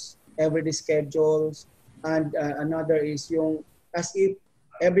schedules, everyday schedules, and another is yung as if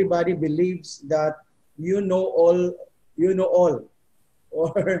everybody believes that you know all,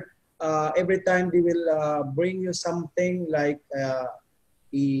 or every time they will bring you something like a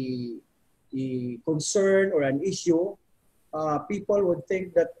concern or an issue. People would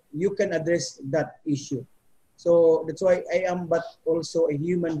think that you can address that issue. So that's why I am but also a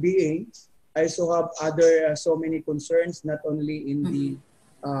human being. I also have other so many concerns, not only in the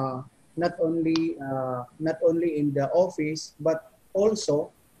not only in the office, but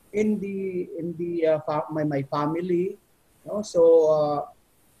also in my family. You know? So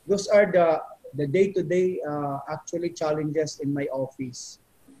those are the day-to-day actually challenges in my office.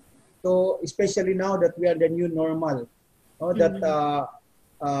 So especially now that we are the new normal. That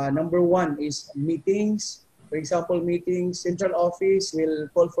number one is meetings. For example, meetings, central office will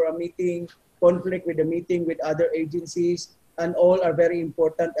call for a meeting, conflict with the meeting with other agencies, and all are very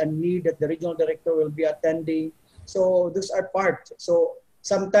important and need that the regional director will be attending. So those are part. So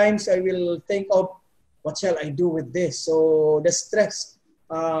sometimes I will think of what shall I do with this? So the stress,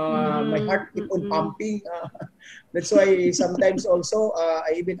 my heart keep on pumping. That's why sometimes also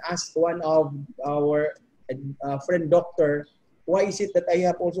I even ask one of our friend doctor, why is it that I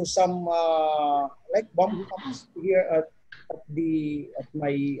have also some like bump ups here at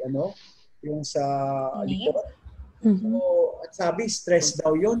my yung sa likod. So at sabi stress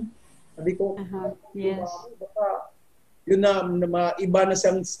daw yun. Sabi ko, yes. Baka yun na iba na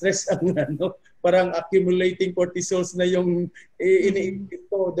siyang stress ang parang accumulating cortisols na yung iniipit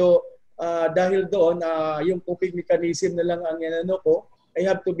ko dahil doon yung coping mechanism na lang ang ko. I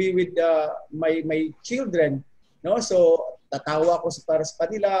have to be with my children, no? So tatawa ko para sa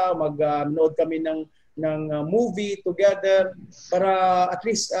kanila, mag-nood kami ng movie together para at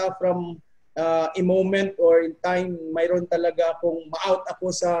least from a moment or in time mayroon talaga akong ma-out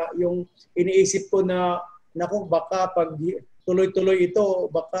ako sa yung iniisip ko na naku baka pag tuloy-tuloy ito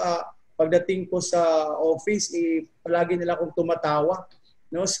baka pagdating ko sa office palagi nila akong tumatawa,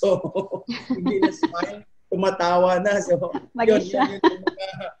 no? So hindi na smile, tumatawa na. So, yun yung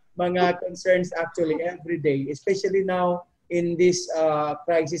mga concerns actually every day. Especially now in this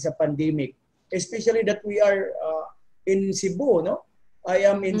crisis of pandemic. Especially that we are in Cebu, no? I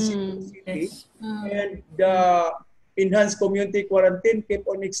am in Cebu City, and the enhanced community quarantine keep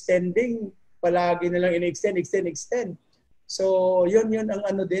on extending. Palagi na lang extend. So yun ang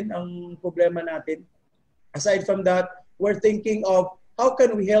ano din ang problema natin. Aside from that, we're thinking of how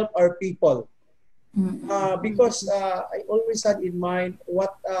can we help our people. Because I always had in mind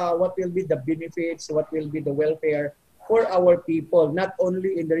what will be the benefits, what will be the welfare for our people, not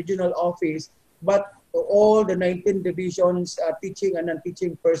only in the regional office, but to all the 19 divisions, teaching and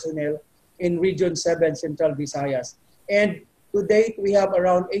non-teaching personnel in Region 7, Central Visayas. And to date, we have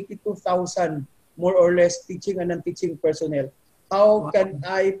around 82,000 more or less teaching and non-teaching personnel. How can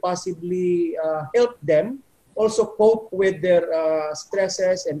I possibly help them also cope with their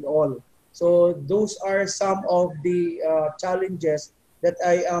stresses and all? So those are some of the challenges that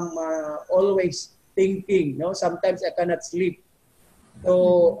I am always thinking. No, sometimes I cannot sleep.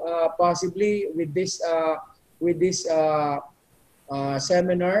 So possibly with this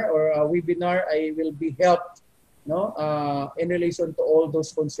seminar or webinar, I will be helped, no, in relation to all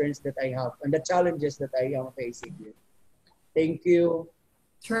those concerns that I have and the challenges that I am facing. Thank you.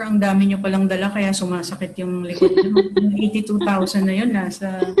 Sir, ang dami nyo palang dala kaya sumasakit yung likod nyo. Yung 82,000 na yun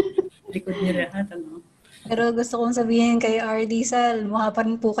nasa likod niyo lahat. Ano? Pero gusto kong sabihin kay RD Sal, mukha pa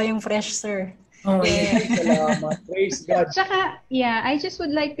rin po kayong fresh, sir. Oh, yeah. Salamat. Praise God. Tsaka, yeah, I just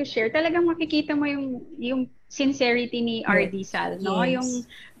would like to share, talagang makikita mo yung sincerity ni RD Sal, no? Yes. Yung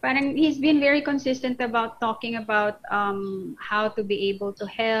parang he's been very consistent about talking about how to be able to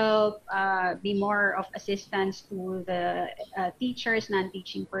help, be more of assistance to the teachers,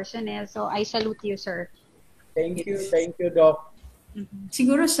 non-teaching personnel. So I salute you, sir. Thank you, Doc.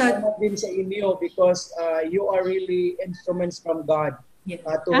 Siguro sa din sa inyo because you are really instruments from God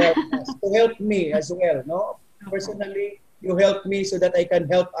to help us, to help me as well, no? Personally, you help me so that I can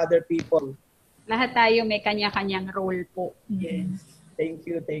help other people. Lahat tayo may kanya-kanyang role po. Yes. Thank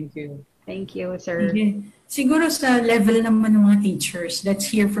you. Thank you, sir. Okay. Siguro sa level naman ng mga teachers, let's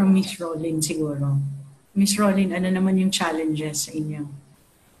hear from Miss Rolyn siguro. Miss Rolyn, ano naman yung challenges sa inyo?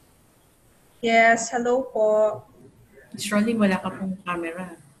 Yes, hello po. Miss Rolyn, wala ka pong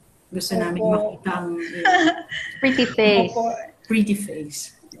camera. Gusto namin makita ang pretty face. Opo. Pretty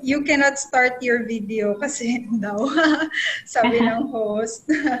face. You cannot start your video kasi daw, sabi ng host.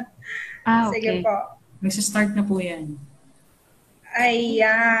 Okay. Sige po. Magsa-start na po yan.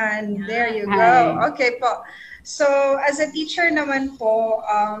 Ayan, there you go. Okay po. So, as a teacher naman po,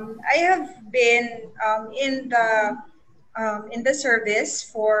 I have been in the service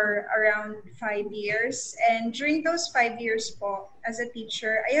for around 5 years. And during those 5 years po, as a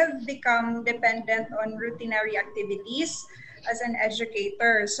teacher, I have become dependent on routinary activities as an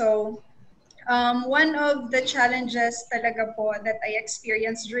educator. So, one of the challenges talaga po that I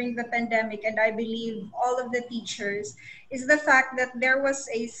experienced during the pandemic, and I believe all of the teachers, is the fact that there was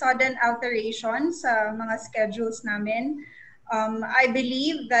a sudden alteration sa mga schedules namin. I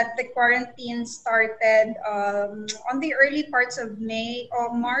believe that the quarantine started on the early parts of May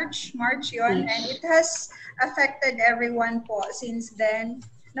or March yun, and it has affected everyone po since then.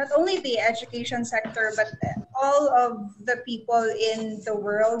 Not only the education sector, but all of the people in the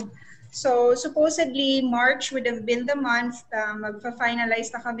world. So supposedly, March would have been the month na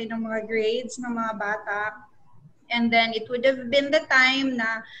magpa-finalize na kami ng mga grades ng mga bata. And then it would have been the time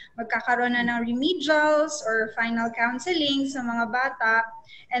na magkakaroon na ng remedials or final counseling sa mga bata.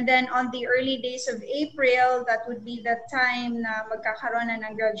 And then on the early days of April, that would be the time na magkakaroon na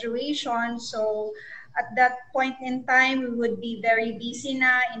ng graduation. So at that point in time, we would be very busy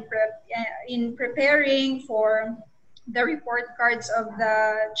na in preparing for the report cards of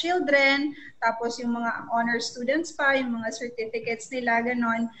the children, tapos yung mga honor students pa, yung mga certificates nila,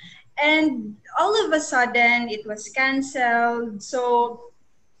 ganon. And all of a sudden, it was canceled. So,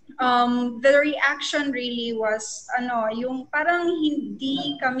 the reaction really was, yung parang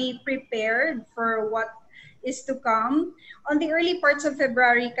hindi kami prepared for what is to come. On the early parts of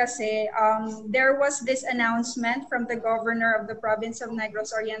February kasi, there was this announcement from the governor of the province of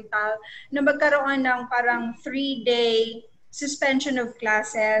Negros Oriental na magkaroon ng parang 3-day suspension of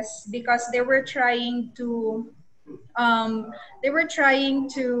classes because they were trying to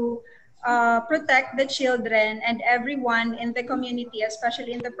protect the children and everyone in the community,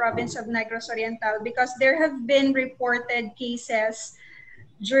 especially in the province of Negros Oriental, because there have been reported cases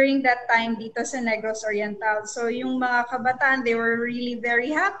during that time dito sa Negros Oriental. So yung mga kabataan, they were really very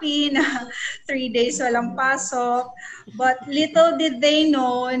happy na 3 days walang pasok. But little did they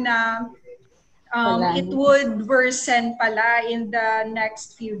know na it would worsen pala in the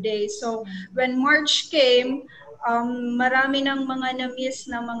next few days. So when March came, Marami ng mga na-miss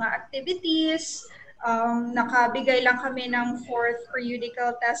na mga activities. Nakabigay lang kami ng 4th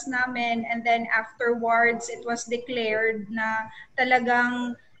periodical test namin, and then afterwards it was declared na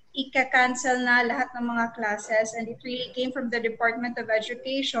talagang ika-cancel na lahat ng mga classes, and it really came from the Department of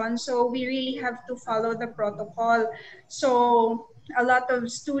Education, so we really have to follow the protocol. So a lot of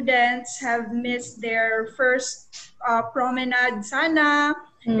students have missed their first promenade sana,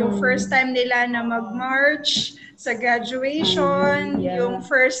 yung first time nila na mag-march sa graduation, yung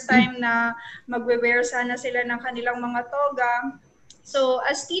first time na magwe-wear sana sila ng kanilang mga toga. So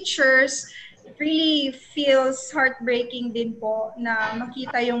as teachers, it really feels heartbreaking din po na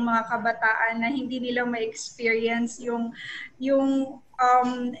makita yung mga kabataan na hindi nila ma-experience yung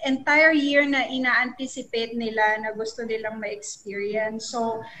entire year na ina-anticipate nila na gusto nilang ma-experience.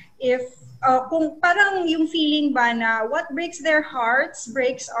 So if kung parang yung feeling ba na what breaks their hearts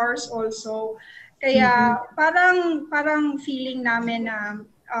breaks ours also. Kaya parang feeling namin na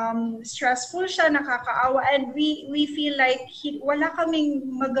stressful siya, nakakaawa, and we feel like wala kaming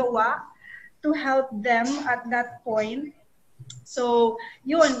magawa to help them at that point. So,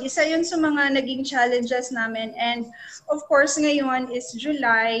 yun, isa yun sa mga naging challenges namin. And of course, ngayon is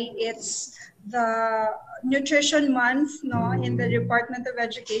July. It's the Nutrition Month, no? In the Department of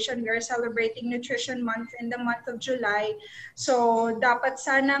Education, we are celebrating Nutrition Month in the month of July. So, dapat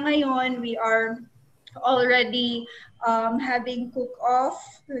sana ngayon we are already having cook-off,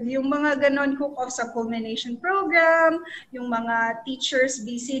 yung mga ganon cook-off sa culmination program, yung mga teachers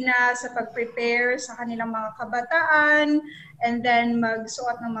busy na sa pag-prepare sa kanilang mga kabataan, and then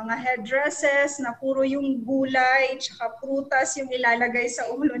magsuot ng mga headdresses na puro yung gulay tsaka prutas yung ilalagay sa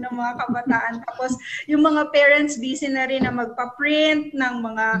ulo ng mga kabataan. Tapos yung mga parents busy na rin na magpa-print ng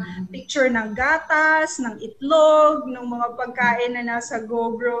mga picture ng gatas, ng itlog, ng mga pagkain na nasa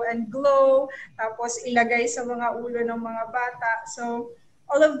Go, Grow, and Glow, tapos ilagay sa mga ulo ng mga bata. So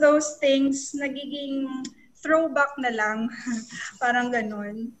all of those things nagiging throwback na lang, parang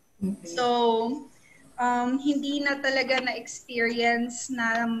ganun. So hindi na talaga na-experience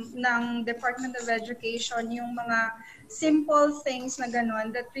ng Department of Education yung mga simple things na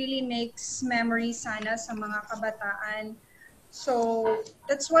gano'n that really makes memories sana sa mga kabataan. So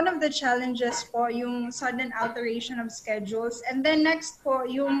that's one of the challenges po, yung sudden alteration of schedules. And then next po,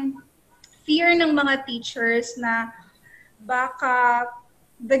 yung fear ng mga teachers na baka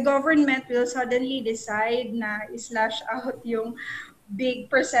the government will suddenly decide na i-slash out yung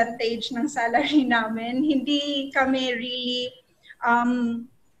big percentage ng salary namin. Hindi kami really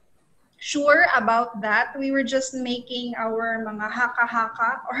sure about that. We were just making our mga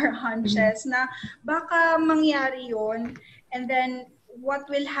haka-haka or hunches na baka mangyari yun. And then what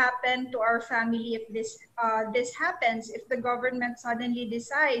will happen to our family if this happens, if the government suddenly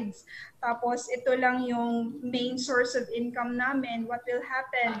decides, tapos ito lang yung main source of income namin, what will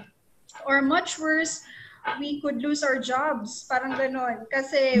happen? Or much worse, we could lose our jobs, parang ganon,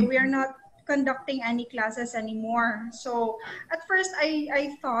 kasi we are not conducting any classes anymore. So at first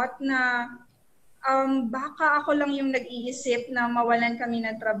I thought na baka ako lang yung nag-iisip na mawalan kami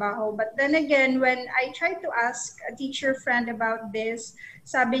ng trabaho. But then again, when I tried to ask a teacher friend about this,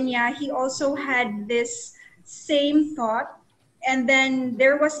 sabi niya he also had this same thought, and then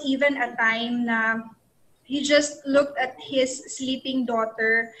there was even a time na he just looked at his sleeping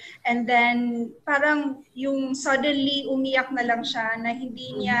daughter, and then parang yung suddenly umiyak na lang siya na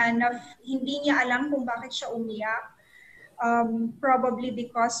hindi niya alam kung bakit siya umiyak. Probably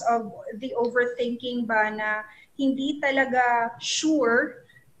because of the overthinking ba na hindi talaga sure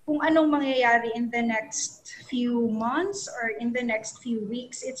kung anong mangyayari in the next few months or in the next few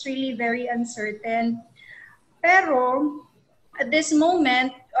weeks. It's really very uncertain. Pero at this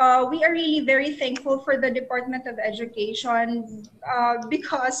moment, we are really very thankful for the Department of Education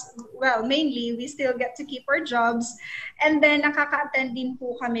because, well, mainly we still get to keep our jobs, and then nakaka-attend din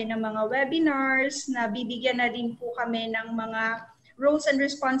po kami ng mga webinars, na bibigyan na din po kami ng mga roles and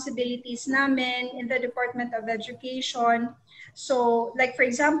responsibilities namin in the Department of Education. So, like for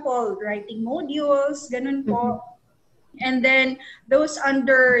example, writing modules, ganun po. And then those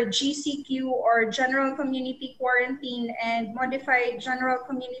under GCQ or General Community Quarantine and Modified General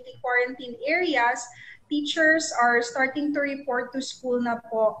Community Quarantine areas, teachers are starting to report to school na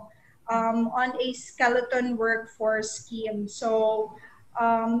po on a skeleton workforce scheme. So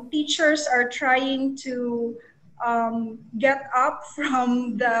teachers are trying to get up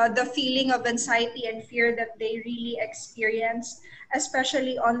from the feeling of anxiety and fear that they really experienced,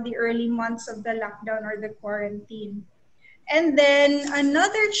 especially on the early months of the lockdown or the quarantine. And then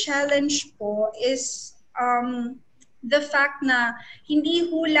another challenge po is the fact na hindi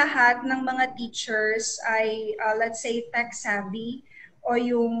ho lahat ng mga teachers ay, let's say, tech-savvy o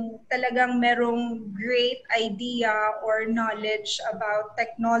yung talagang merong great idea or knowledge about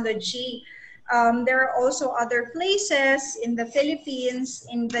technology. There are also other places in the Philippines,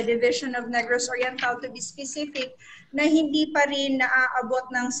 in the division of Negros Oriental to be specific, na hindi pa rin naaabot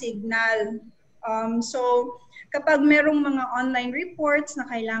ng signal. So kapag merong mga online reports na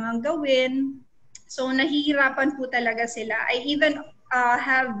kailangan gawin, so nahihirapan po talaga sila. I even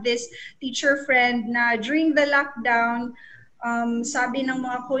have this teacher friend na during the lockdown, sabi ng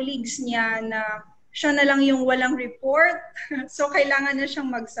mga colleagues niya na siya na lang yung walang report. So kailangan na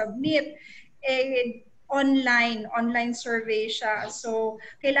siyang mag-submit. Online survey siya. So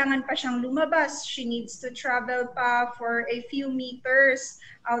kailangan pa siyang lumabas. She needs to travel pa for a few meters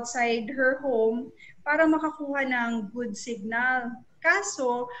outside her home para makakuha ng good signal.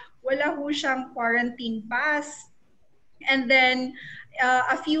 Kaso, wala ho siyang quarantine pass. And then,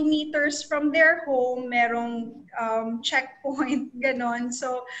 a few meters from their home, merong checkpoint, ganon.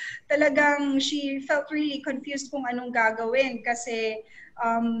 So, talagang she felt really confused kung anong gagawin kasi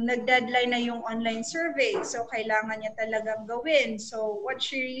nag-deadline na yung online survey. So, kailangan niya talagang gawin. So, what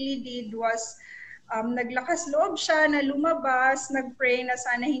she really did was naglakas loob siya na lumabas, nag-pray na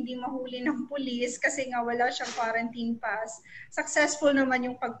sana hindi mahuli ng pulis kasi nga wala siyang quarantine pass. Successful naman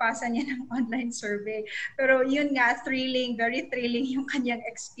yung pagpasa niya ng online survey. Pero yun nga, thrilling, very thrilling yung kanyang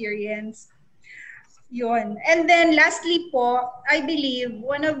experience. Yun. And then lastly po, I believe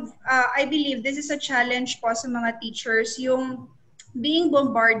this is a challenge po sa mga teachers, yung being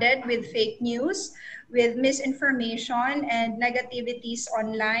bombarded with fake news, with misinformation and negativities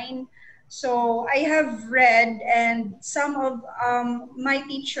online. So I have read, and some of my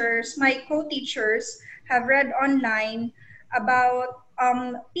teachers, my co-teachers have read online about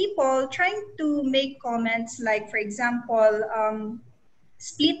people trying to make comments like, for example,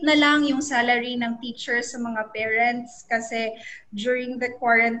 split na lang yung salary ng teachers sa mga parents kasi during the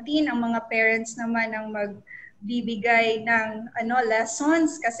quarantine, ang mga parents naman ang magbibigay ng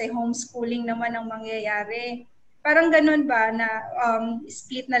lessons kasi homeschooling naman ang mangyayari. Parang ganun ba na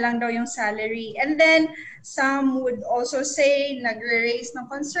split na lang daw yung salary. And then some would also say, nagre-raise ng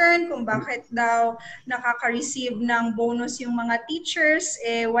concern kung bakit daw nakaka-receive ng bonus yung mga teachers,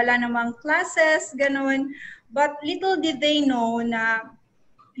 wala namang classes, ganun. But little did they know na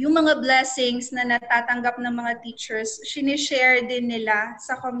yung mga blessings na natatanggap ng mga teachers, sinishare din nila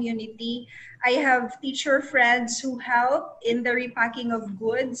sa community. I have teacher friends who help in the repacking of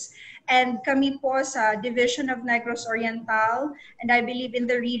goods. And kami po sa Division of Negros Oriental, and I believe in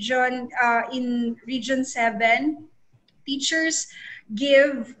the region, in Region VII, teachers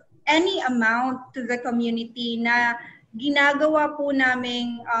give any amount to the community na ginagawa po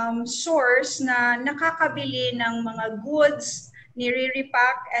naming source na nakakabili ng mga goods,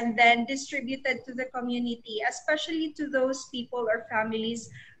 nire-repack, and then distributed to the community, especially to those people or families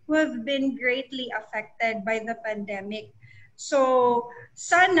who have been greatly affected by the pandemic. So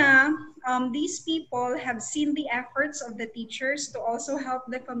sana these people have seen the efforts of the teachers to also help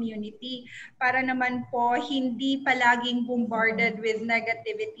the community para naman po hindi palaging bombarded with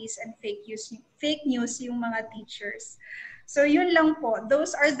negativities and fake news yung mga teachers. So yun lang po.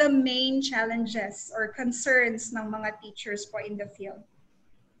 Those are the main challenges or concerns ng mga teachers po in the field.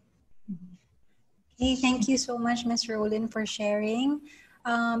 Okay, thank you so much, Ms. Rowland, for sharing.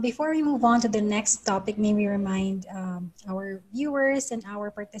 Before we move on to the next topic, may we remind our viewers and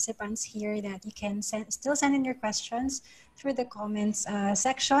our participants here that you can still send in your questions through the comments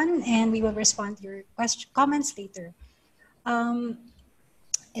section, and we will respond to your comments later.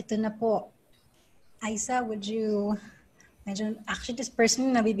 Ito na po. Aisa, would you... Actually, this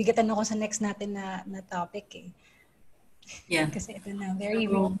person, nabibigatan ako sa next natin na topic eh. Yeah. Kasi ito na, very...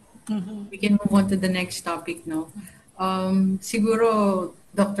 So, we can move on to the next topic, no? Siguro,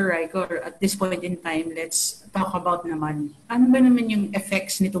 Dr. Raicor, at this point in time, let's talk about naman, ano ba naman yung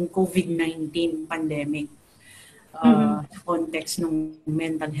effects nitong COVID-19 pandemic sa context ng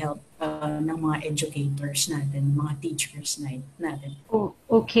mental health ng mga educators natin, mga teachers natin. Oh,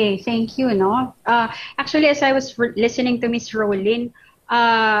 okay, thank you. No, actually, as I was listening to Ms. Rowland,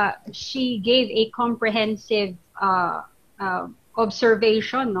 she gave a comprehensive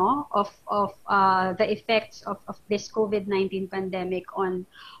observation, no, of the effects of this COVID-19 pandemic on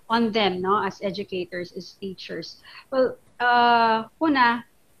them, no, as educators, as teachers. Well, una,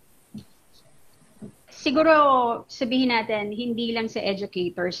 siguro sabihin natin, hindi lang sa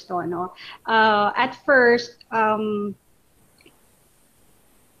educators to, no. At first,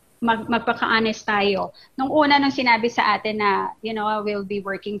 magpaka-honest tayo. Nung una nung sinabi sa atin na, we'll be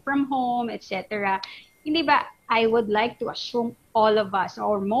working from home, etc. Hindi ba, I would like to assume all of us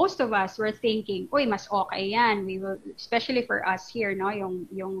or most of us were thinking, uy, mas okay yan. We will, especially for us here, no,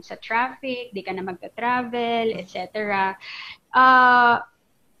 yung sa traffic, di ka na magta-travel, etc.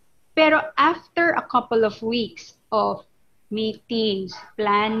 Pero after a couple of weeks of meetings,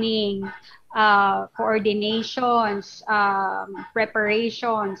 planning, coordinations,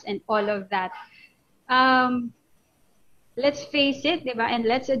 preparations, and all of that, let's face it, diba? And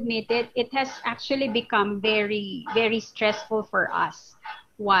let's admit it, it has actually become very, very stressful for us.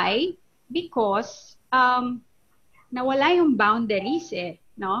 Why? Because nawala yung boundaries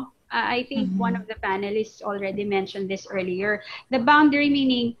no? I think one of the panelists already mentioned this earlier. The boundary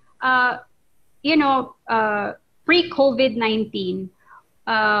meaning, pre-COVID-19,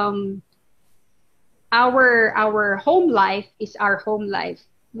 our home life is our home life.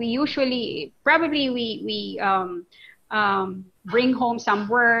 We usually, probably we bring home some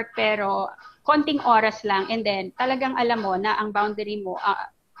work, pero konting oras lang, and then talagang alam mo na ang boundary mo,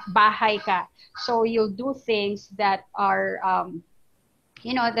 bahay ka. So you'll do things that are,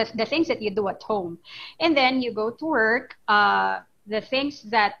 the things that you do at home. And then you go to work, the things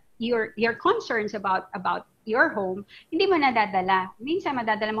that your concerns about your home, hindi mo nadadala. Minsan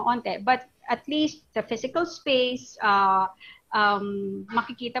madadala mo onte, but at least the physical space,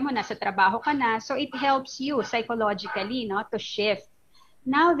 makikita mo na sa trabaho ka na, so it helps you psychologically, no, to shift.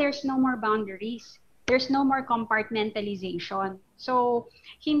 Now there's no more boundaries. There's no more compartmentalization. So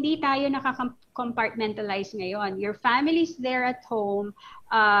hindi tayo nakaka-compartmentalize ngayon. Your family's there at home,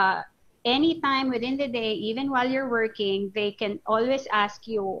 anytime within the day, even while you're working, they can always ask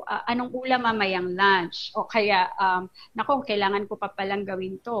you, anong ulam mamayang lunch? O kaya, nako, kailangan ko pa palang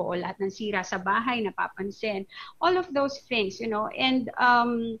gawin to. O lahat ng sira sa bahay, napapansin. All of those things, and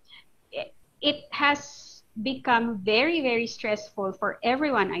it has become very, very stressful for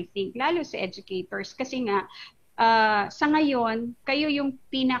everyone, I think, lalo sa educators. Kasi nga, sa ngayon, kayo yung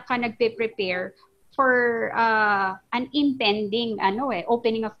pinaka nagpe-prepare for an impending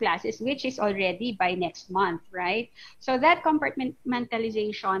opening of classes, which is already by next month, right? So that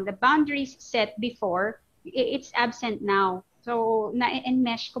compartmentalization, the boundaries set before, it's absent now. So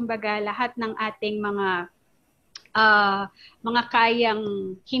na-enmesh kumbaga lahat ng ating mga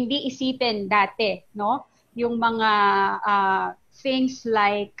kayang hindi isipin dati, no? Yung mga things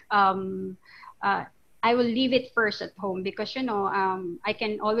like I will leave it first at home because I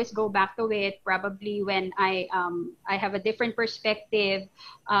can always go back to it probably when I have a different perspective.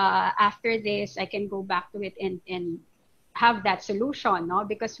 After this, I can go back to it and have that solution, no?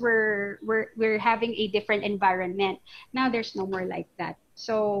 Because we're having a different environment. Now there's no more like that.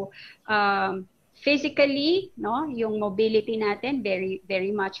 So physically, no, yung mobility natin very, very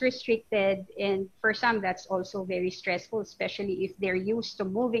much restricted, and for some that's also very stressful, especially if they're used to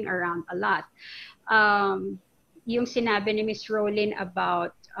moving around a lot. Yung sinabi ni Ms. Rolin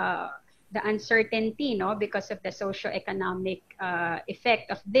about the uncertainty, no, because of the socio-economic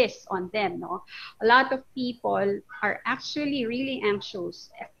effect of this on them, no. A lot of people are actually really anxious,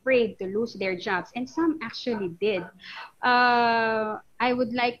 afraid to lose their jobs, and some actually did. I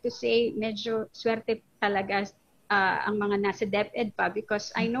would like to say medyo swerte talaga ang mga nasa DepEd pa,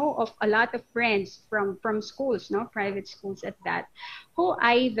 because I know of a lot of friends from schools, no, private schools at that, who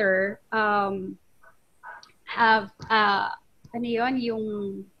either have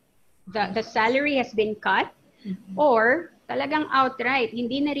yung the salary has been cut, or talagang outright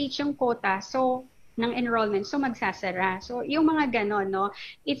hindi na reach yung quota ng enrollment, so magsasara. So yung mga ganon, no,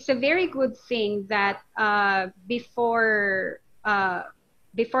 it's a very good thing that before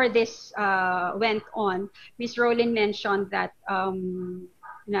this went on, Ms. Rolin mentioned that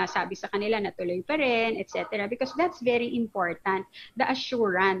nasabi sa kanila na tuloy pa rin, etc. Because that's very important, the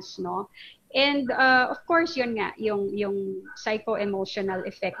assurance, no. And of course, yun nga, yung psycho-emotional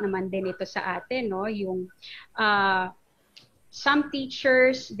effect naman din ito sa atin, no? Yung some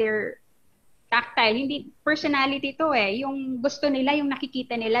teachers, they're tactile, hindi personality to yung gusto nila, yung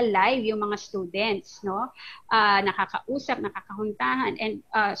nakikita nila live yung mga students, no? Nakakausap, nakakahuntahan, and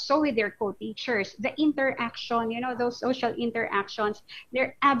so with their co-teachers, the interaction, those social interactions,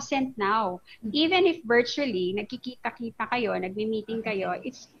 they're absent now. Even if virtually nagkikita-kita kayo, nagmi-meeting kayo,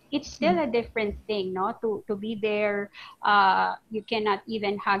 it's still a different thing, no? To be there, you cannot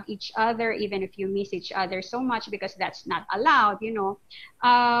even hug each other, even if you miss each other so much, because that's not allowed,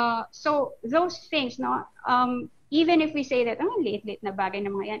 So those things, no? Even if we say that, late na bagay na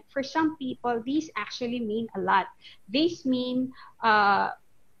mga yan, for some people, these actually mean a lot. This means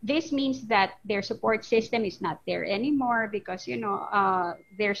that their support system is not there anymore, because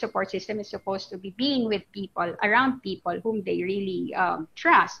their support system is supposed to be being with people, around people whom they really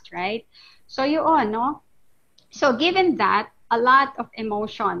trust, right? So yun, no? So given that, a lot of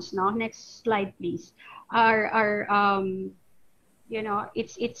emotions, no? Next slide, please. Are you know,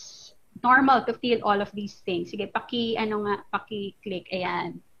 it's normal to feel all of these things. Sige, paki-click,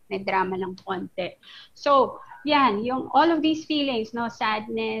 ayan. May drama lang konti. So, yan, yung all of these feelings, no?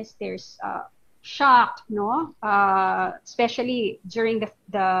 Sadness, there's shock, no? Especially during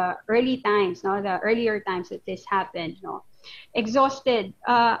the early times, no? The earlier times that this happened, no? Exhausted.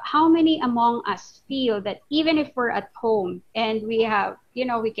 How many among us feel that even if we're at home and we have, you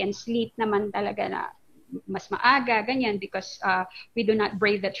know, we can sleep naman talaga na mas maaga, ganyan, because we do not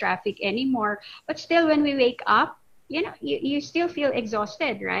brave the traffic anymore. But still, when we wake up, you know, you still feel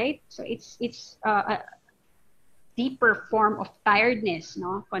exhausted, right? So it's a deeper form of tiredness,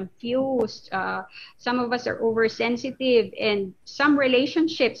 no? Confused. Some of us are oversensitive, and some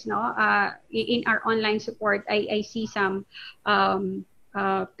relationships, no? In our online support, I see some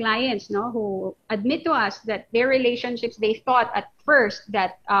clients, no, who admit to us that their relationships, they thought at first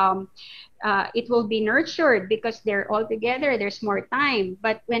that it will be nurtured because they're all together, there's more time.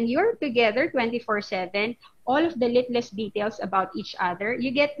 But when you're together 24/7, all of the littlest details about each other, you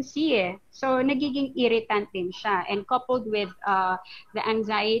get to see eh. So, nagiging irritant din siya. And coupled with the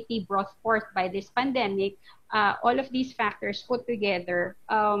anxiety brought forth by this pandemic, all of these factors put together,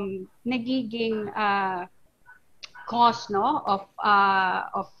 nagiging cause, no,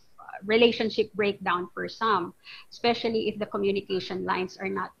 of relationship breakdown for some, especially if the communication lines are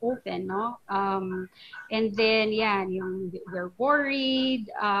not open, no? And then, yeah, we're worried.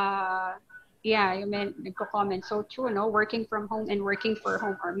 Yeah, you may nagko-comment, so true, no? Working from home and working for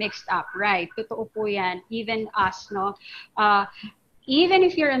home are mixed up, right? Totoo po yan. Even us, no? Even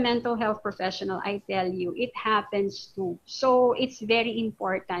if you're a mental health professional, I tell you, it happens too. So it's very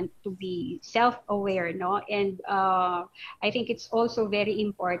important to be self-aware, no? And I think it's also very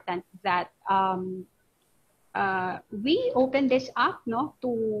important that we open this up, no,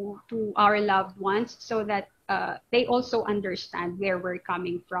 to our loved ones, so that they also understand where we're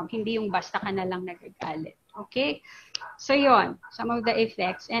coming from. Hindi yung basta ka na lang nagagalit. Okay? So yon, some of the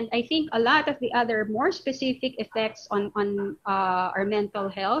effects. And I think a lot of the other more specific effects on our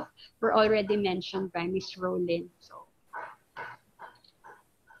mental health were already mentioned by Ms. Rowlyn. So.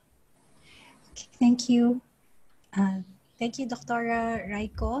 Okay, thank you. Thank you, Dr.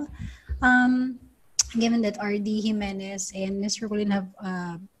 Raiko. Given that R.D. Jimenez and Ms. Rowlyn have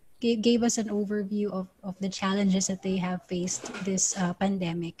gave us an overview of the challenges that they have faced this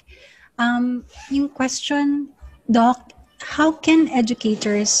pandemic. Yung question, Doc, how can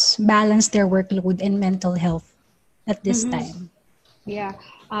educators balance their workload and mental health at this time? Yeah,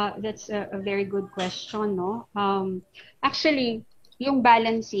 that's a very good question, no? Actually, yung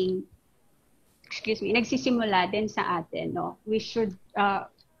balancing, nagsisimula din sa atin, no? We should,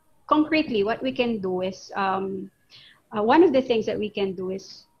 concretely, what we can do is, one of the things that we can do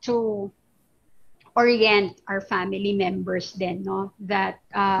is to orient our family members then, no? That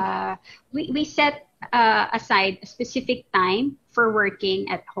we set aside a specific time for working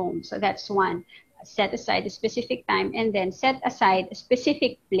at home. So that's one. Set aside a specific time, and then set aside a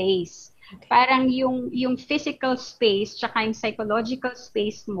specific place. Okay. Parang yung physical space tsaka yung psychological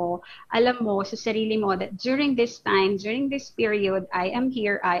space mo, alam mo sa sarili mo that during this time, during this period, I am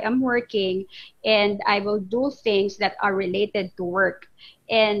here, I am working, and I will do things that are related to work.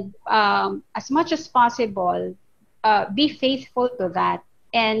 And as much as possible, be faithful to that,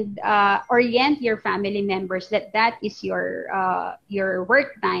 and orient your family members that that is your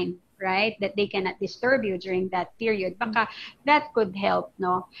work time, right? That they cannot disturb you during that period. Baka that could help,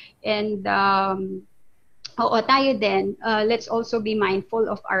 no? And tayo din, let's also be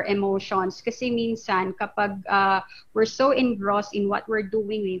mindful of our emotions. Kasi minsan, kapag we're so engrossed in what we're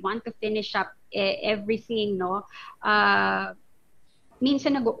doing, we want to finish up everything, no?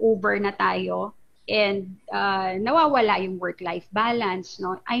 Minsan nag-over na tayo, and nawawala yung work-life balance,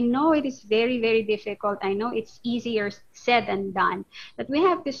 no? I know it is very, very difficult. I know it's easier said than done. But we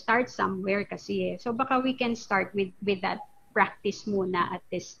have to start somewhere kasi. So baka we can start with that practice muna at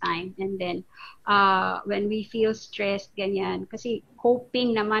this time. And then when we feel stressed, ganyan. Kasi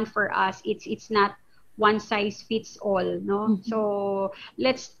coping naman for us, it's not one size fits all, no? Mm-hmm. So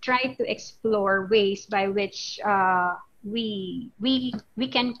let's try to explore ways by which we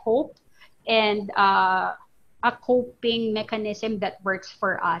can cope, and a coping mechanism that works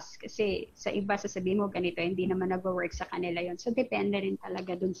for us. Kasi sa iba sasabihin mo ganito, hindi naman nag-work sa kanila yon. So depende rin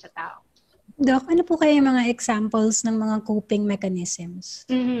talaga dun sa tao. Doc, ano po kayo yung mga examples ng mga coping mechanisms?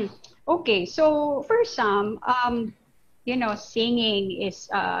 Mm-hmm. Okay, so for some, singing is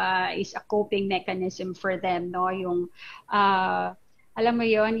a coping mechanism for them, no? Yung alam mo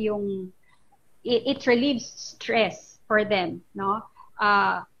yon, yung it relieves stress for them, no?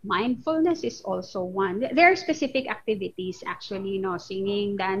 Mindfulness is also one. There are specific activities actually, no,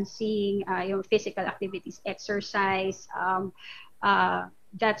 singing, dancing, yung physical activities, exercise,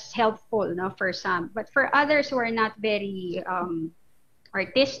 that's helpful, no, for some. But for others who are not very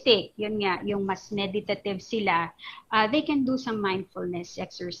artistic, yun nga, yung mas meditative sila, they can do some mindfulness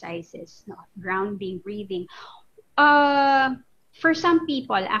exercises, no, grounding, breathing. For some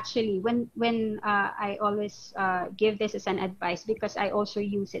people, actually, when I always give this as an advice, because I also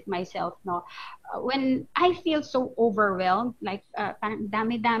use it myself, no, when I feel so overwhelmed, like parang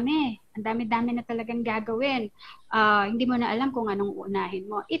dami-dami na talagang gagawin, hindi mo na alam kung anong unahin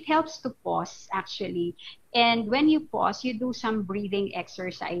mo, it helps to pause, actually. And when you pause, you do some breathing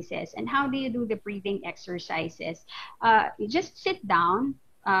exercises. And how do you do the breathing exercises? You just sit down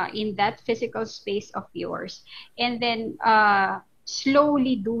in that physical space of yours, and then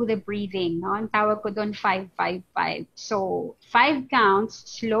slowly do the breathing, no? Ang tawag ko doon 5-5-5. So 5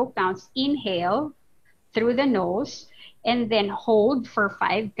 counts, slow counts, inhale through the nose, and then hold for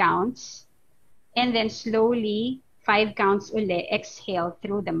 5 counts, and then slowly 5 counts uli, exhale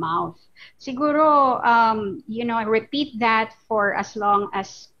through the mouth. Siguro, you know, repeat that for as long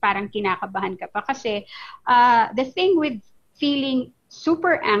as parang kinakabahan ka pa. Kasi the thing with feeling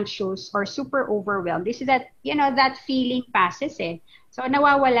super anxious or super overwhelmed is that, you know, that feeling passes eh. So,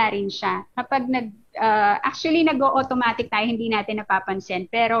 nawawala rin siya. Kapag actually nag-automatic tayo, hindi natin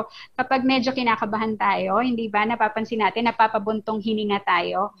napapansin. Pero kapag medyo kinakabahan tayo, hindi ba, napapansin natin, napapabuntong hininga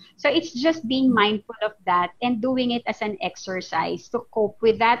tayo. So, it's just being mindful of that and doing it as an exercise to cope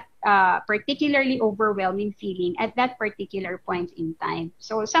with that particularly overwhelming feeling at that particular point in time.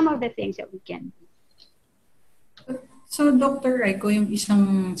 So, some of the things that we can do. So, Dr. Raiko, yung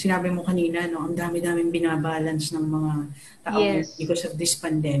isang sinabi mo kanina, no, ang dami-daming binabalance ng mga tao because of this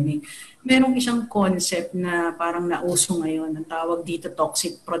pandemic. Merong isang concept na parang nauso ngayon, ang tawag dito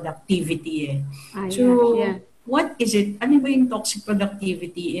toxic productivity eh. What is it? Ano ba yung toxic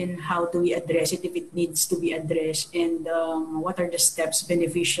productivity and how do we address it if it needs to be addressed? And what are the steps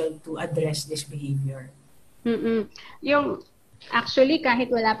beneficial to address this behavior? Actually, kahit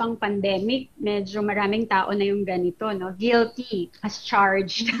wala pang pandemic, medyo maraming tao na yung ganito, no? Guilty as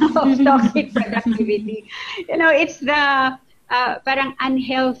charged of toxic productivity. You know, it's the parang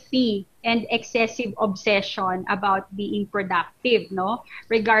unhealthy and excessive obsession about being productive, no?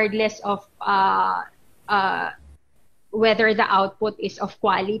 Regardless of whether the output is of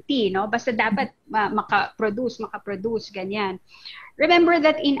quality, no? Basta dapat makaproduce, ganyan. Remember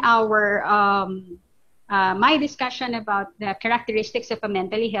that in our my discussion about the characteristics of a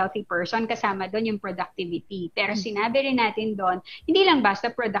mentally healthy person, kasama doon yung productivity. Pero sinabi rin natin doon, hindi lang basta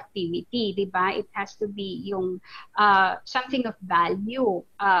productivity, di ba? It has to be yung something of value,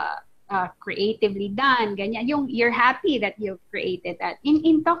 creatively done, ganyan. Yung you're happy that you've created that.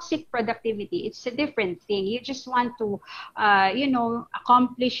 In toxic productivity, it's a different thing. You just want to, you know,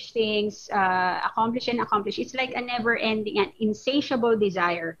 accomplish things, accomplish. It's like a never-ending, an insatiable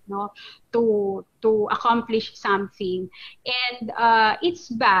desire, no, to accomplish something. And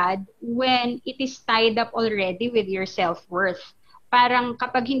it's bad when it is tied up already with your self-worth. Parang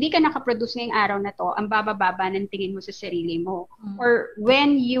kapag hindi ka nakaproduce ngayong araw na to, ang bababa ng tingin mo sa sarili mo. Or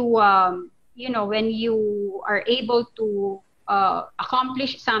when you, you know, when you are able to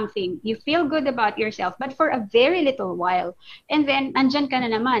accomplish something, you feel good about yourself, but for a very little while. And then, andyan ka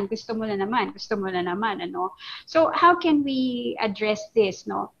na naman, gusto mo na naman, ano? So, how can we address this,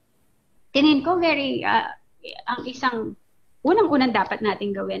 no? Tingin ko very, ang isang unang-unang dapat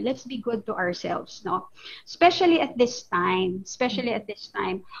natin gawin, let's be good to ourselves, no? Especially at this time,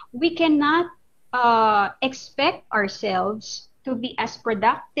 we cannot expect ourselves to be as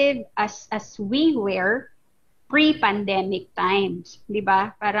productive as we were pre-pandemic times, di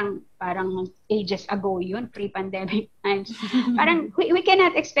ba? Parang ages ago yun, pre-pandemic times. Parang we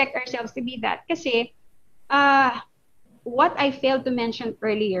cannot expect ourselves to be that kasi what I failed to mention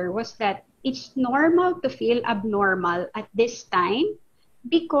earlier was that it's normal to feel abnormal at this time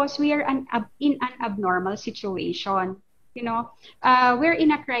because we are in an abnormal situation. You know, we're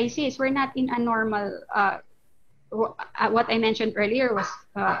in a crisis. We're not in a normal. What I mentioned earlier was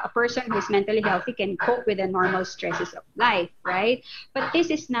a person who is mentally healthy can cope with the normal stresses of life, right? But this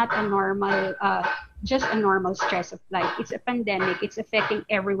is not a normal, just a normal stress of life. It's a pandemic. It's affecting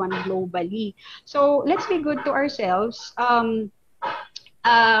everyone globally. So let's be good to ourselves.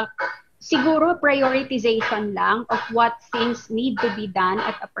 Siguro prioritization lang of what things need to be done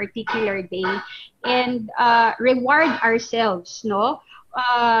at a particular day and reward ourselves, no?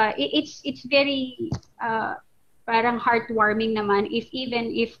 It's very parang heartwarming naman even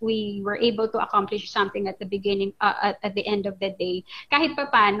if we were able to accomplish something at the beginning, at the end of the day, kahit pa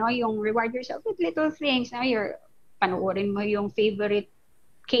paano yung reward yourself with little things, na panoorin mo yung favorite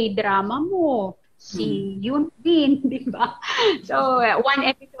K-drama mo, si Yoon Bin, di ba? So, one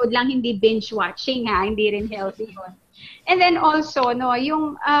episode lang, hindi binge watching ha, hindi rin healthy yun. And then also, no,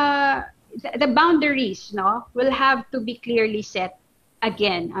 yung the boundaries, no, will have to be clearly set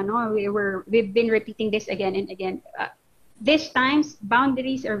again. Ano, we've been repeating this again and again. These times,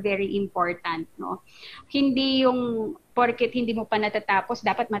 boundaries are very important, no? Hindi yung porket hindi mo pa natatapos,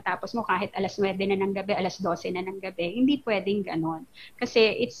 dapat matapos mo kahit alas 9 na ng gabi, alas 12 na ng gabi. Hindi pwedeng ganon.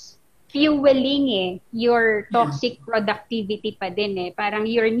 Kasi it's fueling your toxic productivity pa din Parang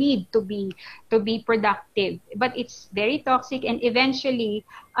your need to be productive. But it's very toxic and eventually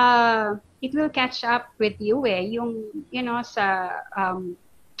it will catch up with you yung sa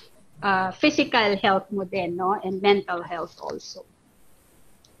physical health mo din, no? And mental health also.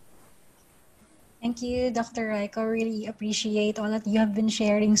 Thank you, Dr. Raiko. Really appreciate all that you have been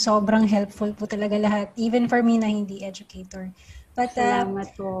sharing. Sobrang helpful po talaga lahat. Even for me na hindi educator. But,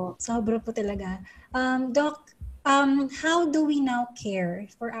 salamat po. Sobra po talaga. Doc, how do we now care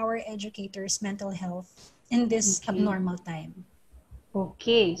for our educators' mental health in this abnormal time?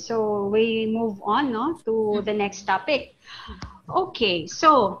 Okay, so we move on to the next topic. Okay,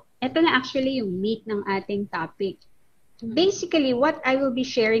 so ito na actually yung meat ng ating topic. Basically, what I will be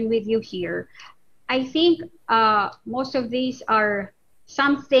sharing with you here, I think most of these are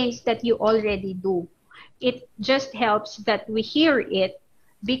some things that you already do. It just helps that we hear it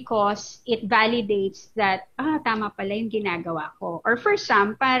because it validates that, tama pala yung ginagawa ko. Or for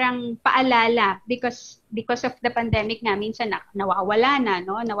some, parang paalala because of the pandemic na minsan nawawala na,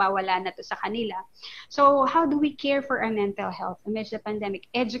 no? Nawawala na to sa kanila. So how do we care for our mental health amidst the pandemic,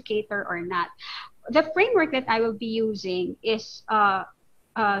 educator or not? The framework that I will be using is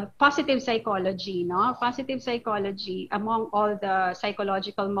positive psychology, no? Positive psychology among all the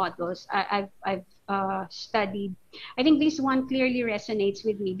psychological models I've studied. I think this one clearly resonates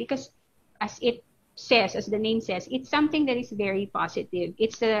with me because as the name says, it's something that is very positive.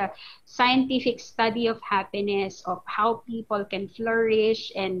 It's a scientific study of happiness, of how people can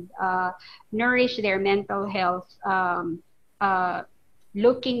flourish and nourish their mental health,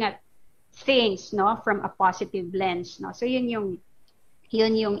 looking at things, no, from a positive lens, no. So yun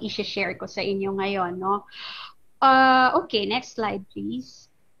yung i-share ko sa inyo ngayon, no. Okay, next slide please.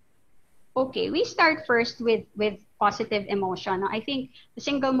 Okay, we start first with positive emotion. I think the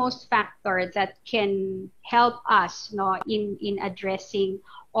single most factor that can help us, no, in addressing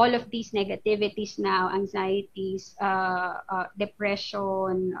all of these negativities now, anxieties,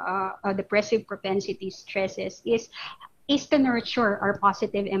 depression, depressive propensities, stresses, is to nurture our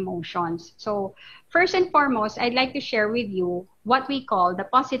positive emotions. So first and foremost, I'd like to share with you what we call the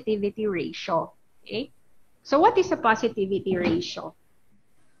positivity ratio. Okay, so what is a positivity ratio?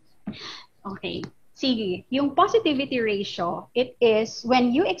 Okay, sige, yung positivity ratio, it is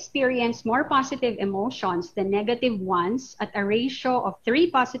when you experience more positive emotions than negative ones at a ratio of 3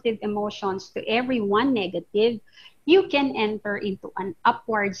 positive emotions to every 1 negative, you can enter into an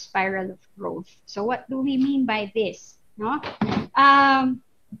upward spiral of growth. So what do we mean by this? No?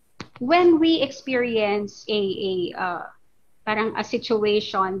 When we experience parang a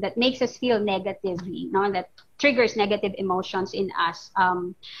situation that makes us feel negatively, no, that triggers negative emotions in us,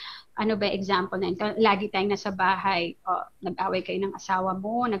 ano ba example na ito? Lagi tayong nasa bahay, nag-away kayo ng asawa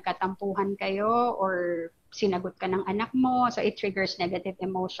mo, nagkatampuhan kayo, or sinagot ka ng anak mo, so it triggers negative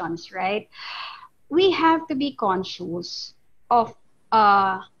emotions, right? We have to be conscious of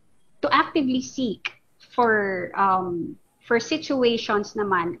to actively seek for situations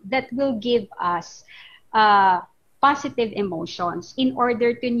naman that will give us positive emotions in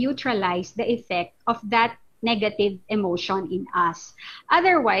order to neutralize the effect of that negative emotion in us.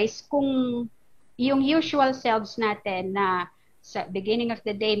 Otherwise, kung yung usual selves natin na sa beginning of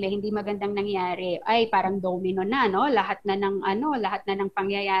the day may hindi magandang nangyari, ay parang domino na, no? Lahat na ng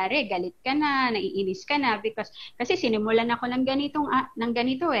pangyayari, galit ka na, naiinis ka na kasi sinimulan ako ng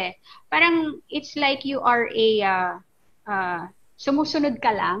ganito eh. Parang it's like you are sumusunod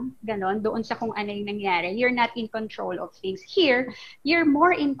ka lang, ganon, doon sa kung ano yung nangyari. You're not in control of things. Here, you're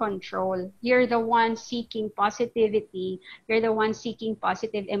more in control. You're the one seeking positivity. You're the one seeking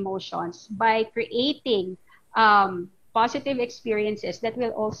positive emotions by creating positive experiences that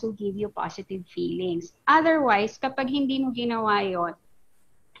will also give you positive feelings. Otherwise, kapag hindi mo ginawa yun,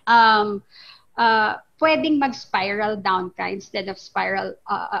 pwedeng mag-spiral down ka instead of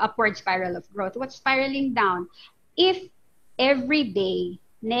upward spiral of growth. What's spiraling down? If every day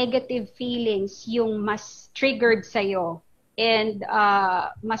negative feelings yung mas triggered sa'yo and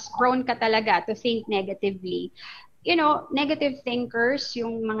mas prone ka talaga to think negatively, you know, negative thinkers,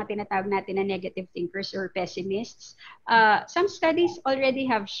 yung mga tinatawag natin na negative thinkers or pessimists, some studies already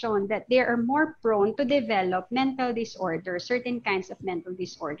have shown that they are more prone to develop mental disorders, certain kinds of mental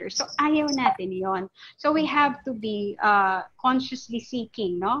disorders. So ayaw natin yon. So we have to be consciously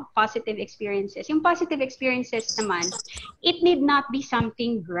seeking, no, positive experiences. Yung positive experiences naman, it need not be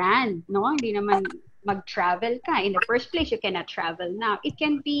something grand, no? Hindi naman mag-travel ka. In the first place, you cannot travel now. It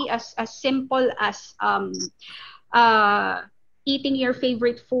can be as simple as eating your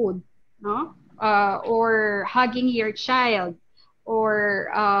favorite food, no? Or hugging your child,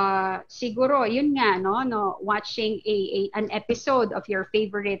 or siguro yun nga, no, watching an episode of your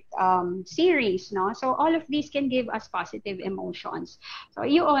favorite series, no? So all of these can give us positive emotions. So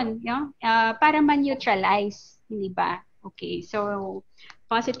yun, para ma-neutralize, hindi ba? Okay, so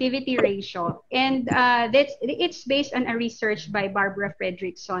positivity ratio, and it's based on a research by Barbara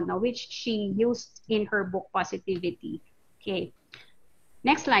Fredrickson, which she used in her book Positivity. Okay,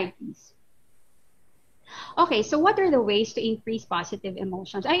 next slide please. Okay, so what are the ways to increase positive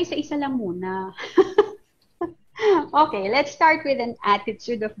emotions? Ay, isa-isa lang muna. Okay, let's start with an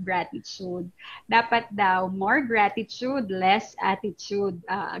attitude of gratitude. Dapat daw, more gratitude, less attitude.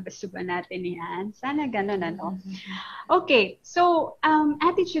 Gusto ba natin yan? Sana ganun, ano? Okay, so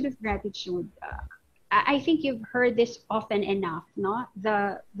attitude of gratitude. I think you've heard this often enough, no?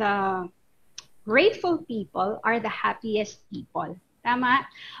 The grateful people are the happiest people. Tama?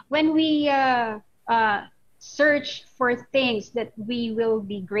 When we search for things that we will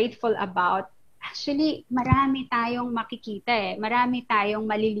be grateful about, actually, marami tayong makikita eh. Marami tayong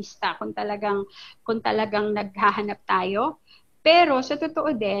malilista kung talagang naghahanap tayo. Pero sa totoo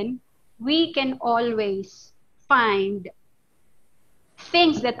din, we can always find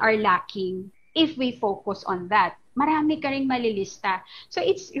things that are lacking if we focus on that. Marami ka ring malilista. So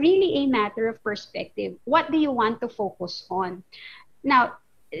it's really a matter of perspective. What do you want to focus on? Now,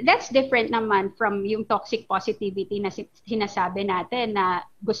 that's different naman from yung toxic positivity na sinasabi natin na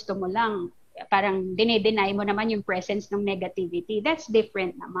gusto mo lang, parang dine-deny mo naman yung presence ng negativity. That's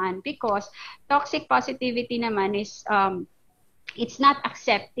different naman, because toxic positivity naman is it's not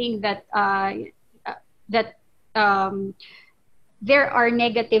accepting that there are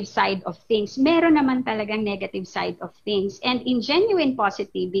negative side of things. Meron naman talagang negative side of things. And in genuine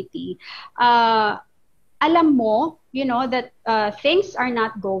positivity, alam mo, you know, that things are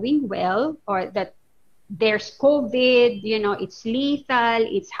not going well, or that there's COVID, you know, it's lethal,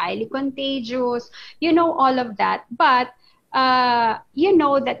 it's highly contagious, you know, all of that. But you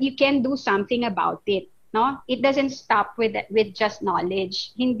know that you can do something about it, no? It doesn't stop with just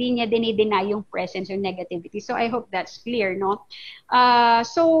knowledge. Hindi niya dinideny yung presence or negativity. So I hope that's clear, no?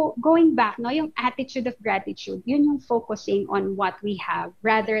 So going back, no, yung attitude of gratitude, yun yung focusing on what we have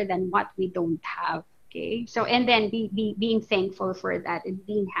rather than what we don't have. Okay, so and then being thankful for that and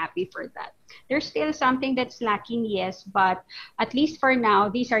being happy for that. There's still something that's lacking, yes, but at least for now,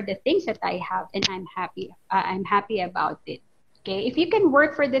 these are the things that I have, and I'm happy. I'm happy about it. Okay, if you can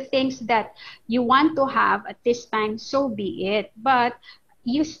work for the things that you want to have at this time, so be it. But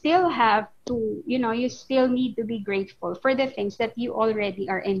you still have to, you know, you still need to be grateful for the things that you already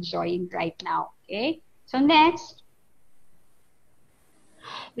are enjoying right now. Okay, so next.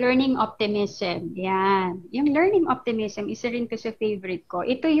 Learning optimism. Yan. Yung learning optimism, isa rin ko sa favorite ko.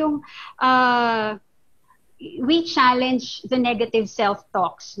 Ito yung we challenge the negative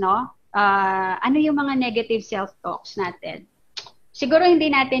self-talks, no? Ano yung mga negative self-talks natin? Siguro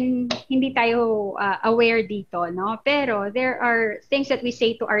hindi tayo aware dito, no? Pero there are things that we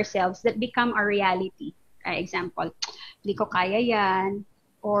say to ourselves that become our reality. Example, hindi ko kaya yan,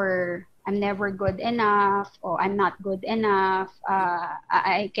 or I'm never good enough, or I'm not good enough,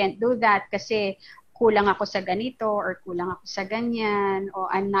 I can't do that kasi kulang ako sa ganito, or kulang ako sa ganyan,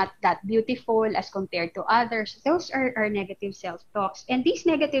 or I'm not that beautiful as compared to others. Those are our negative self-talks. And these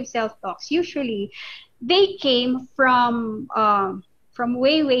negative self-talks, usually, they came from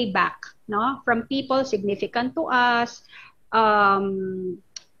way, way back, no? From people significant to us, from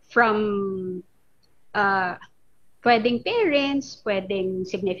pwedeng parents, pwedeng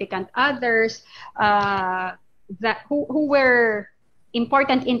significant others, who were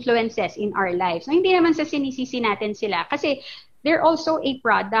important influences in our lives. So, hindi naman sa sinisisi natin sila, kasi they're also a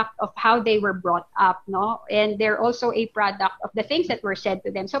product of how they were brought up, no? And they're also a product of the things that were said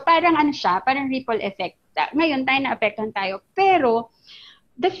to them. So parang ano siya, parang ripple effect. Ngayon tayo na-affectan tayo. Pero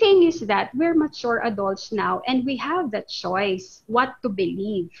the thing is that we're mature adults now, and we have the choice what to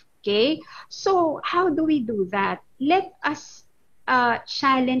believe. Okay? So, how do we do that? Let us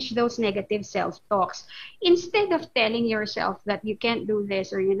challenge those negative self-talks. Instead of telling yourself that you can't do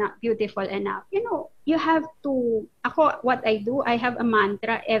this or you're not beautiful enough, you have to, what I do, I have a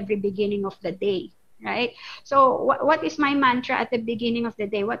mantra every beginning of the day, right? So what is my mantra at the beginning of the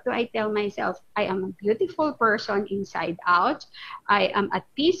day? What do I tell myself? I am a beautiful person inside out. I am at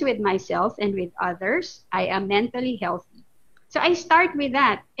peace with myself and with others. I am mentally healthy. So I start with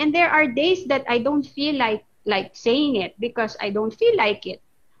that. And there are days that I don't feel like saying it because I don't feel like it.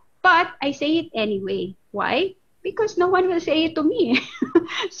 But I say it anyway. Why? Because no one will say it to me.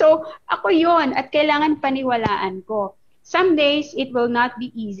 So ako yon at kailangan paniwalaan ko. Some days it will not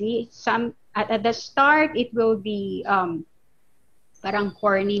be easy. At the start it will be parang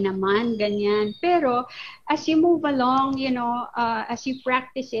corny naman, ganyan. Pero as you move along, as you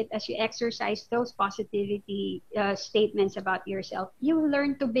practice it, as you exercise those positivity statements about yourself, you will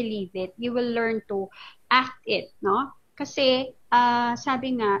learn to believe it. You will learn to act it, no? Kasi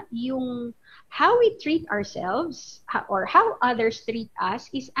sabi nga, yung how we treat ourselves or how others treat us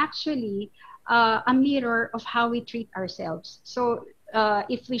is actually a mirror of how we treat ourselves. So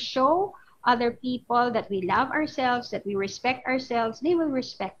if we show other people that we love ourselves, that we respect ourselves, they will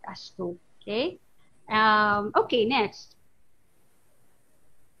respect us too. Okay? Okay, next.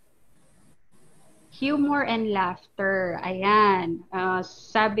 Humor and laughter. Ayan.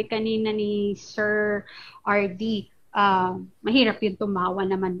 Sabi kanina ni Sir RD, mahirap yung tumawa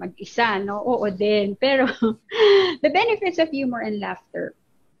naman mag-isa, no? Oo din. Pero the benefits of humor and laughter.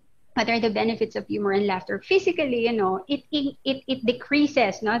 What are the benefits of humor and laughter? Physically, it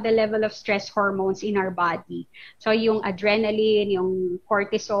decreases, no, the level of stress hormones in our body. So yung adrenaline, yung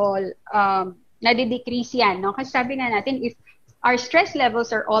cortisol, nadidecrease yan, no? Kasi sabi nga natin, if our stress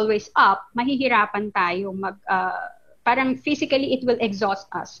levels are always up, mahihirapan tayo parang physically it will exhaust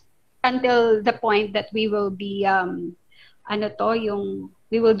us until the point that we will be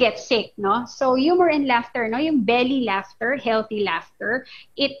we will get sick, no? So humor and laughter, no, yung belly laughter, healthy laughter,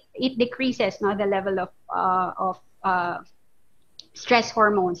 it decreases, no, the level of stress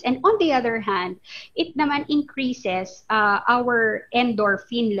hormones. And on the other hand, it naman increases our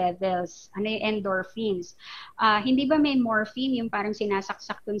endorphin levels. Ano yung endorphins? Hindi ba may morphine yung parang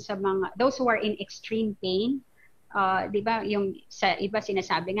sinasaksak dun sa those who are in extreme pain? Di ba, yung sa iba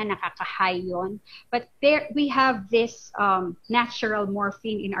sinasabi nga nakaka-high yun. But there we have this natural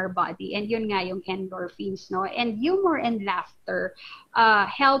morphine in our body, and yun nga yung endorphins, no? And humor and laughter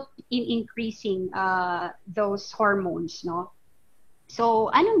help in increasing those hormones, no? So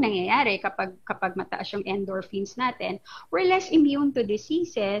anong nangyayari kapag mataas yung endorphins natin? We're less immune to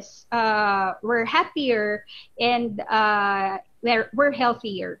diseases, we're happier, and we're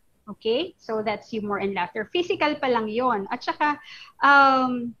healthier. Okay? So that's humor and laughter. Physical pa lang yon. At saka,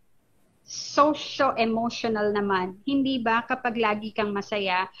 socio-emotional naman. Hindi ba kapag lagi kang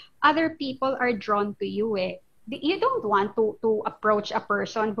masaya, other people are drawn to you eh. You don't want to approach a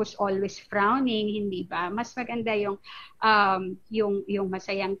person who's always frowning, hindi ba? Mas maganda yung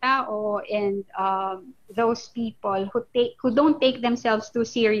masayang tao, and those people who don't take themselves too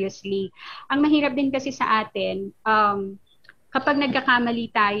seriously. Ang mahirap din kasi sa atin, kapag nagkakamali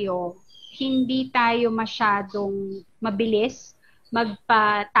tayo, hindi tayo masyadong mabilis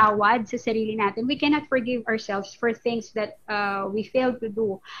magpatawad sa sarili natin. We cannot forgive ourselves for things that we failed to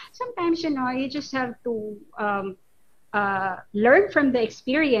do. Sometimes, you just have to learn from the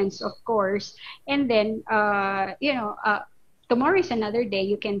experience, of course, and then, tomorrow is another day,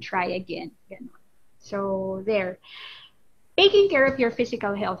 you can try again. So, there. Taking care of your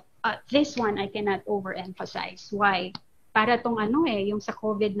physical health. This one, I cannot overemphasize. Why? Para tong yung sa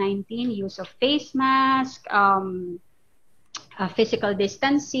COVID-19, use of face mask, physical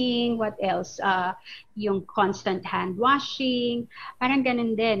distancing, what else? Yung constant hand washing, parang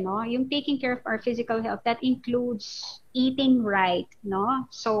ganun din, no? Yung taking care of our physical health, that includes eating right, no?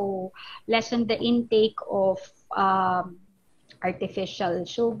 So, lessen the intake of artificial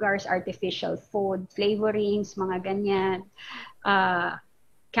sugars, artificial food, flavorings, mga ganyan.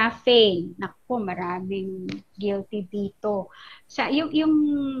 Caffeine, naku, maraming guilty dito.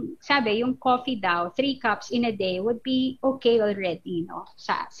 Yung coffee daw, 3 cups in a day would be okay already, no?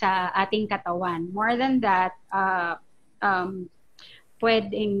 Sa ating katawan. More than that,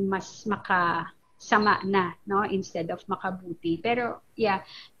 pwedeng mas makasama na, no? Instead of makabuti. Pero, yeah,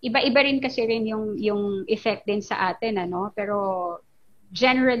 iba-iba rin kasi rin yung effect din sa atin, ano? Pero,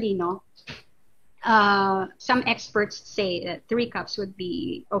 generally, no? Some experts say that 3 cups would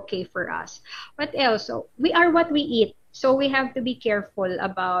be okay for us. What else? So we are what we eat. So we have to be careful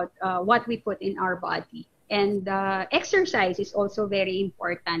about what we put in our body. And exercise is also very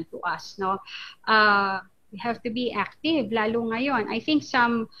important to us. No, We have to be active, lalo ngayon. I think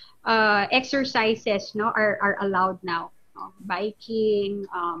some exercises, no, are allowed now. Biking,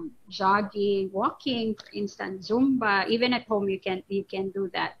 jogging, walking, for instance, Zumba. Even at home, you can do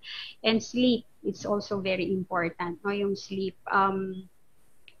that. And sleep, it's also very important. No, yung sleep.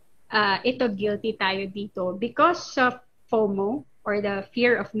 Ito, guilty tayo dito because of FOMO or the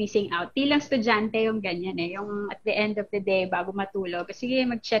fear of missing out. Di lang estudyante yung ganyan eh. Yung at the end of the day, bago matulog, sige,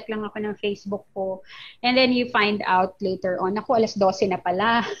 mag-check lang ako ng Facebook ko. And then you find out later on, ako, alas 12 na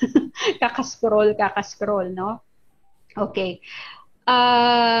pala. Kakascroll, no? Okay.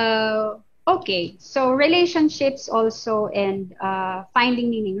 Okay. So relationships also and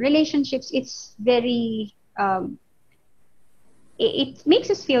finding meaning. Relationships, it's very it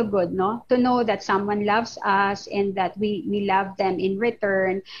makes us feel good, no? To know that someone loves us and that we love them in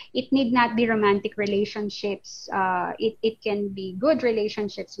return. It need not be romantic relationships. It can be good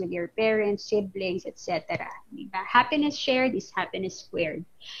relationships with your parents, siblings, etc. Happiness shared is happiness squared.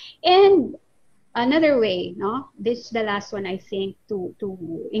 And another way, no? This is the last one, I think, to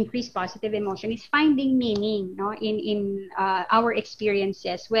increase positive emotion is finding meaning, no? In our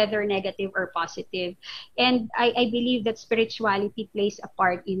experiences, whether negative or positive. And I believe that spirituality plays a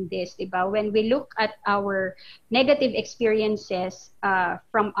part in this, diba? When we look at our negative experiences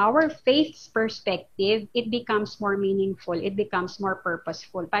from our faith's perspective, it becomes more meaningful. It becomes more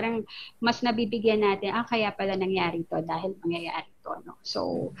purposeful. Parang mas nabibigyan natin, kaya pala nangyari to dahil mangyayari to, no?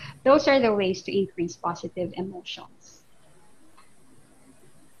 So those are the ways to increase positive emotions.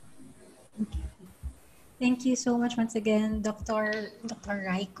 Okay. Thank you so much once again, Dr.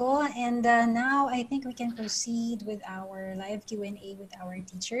 Raiko. And now I think we can proceed with our live Q&A with our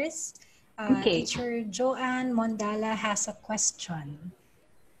teachers. Okay. Teacher Joanne Mondala has a question.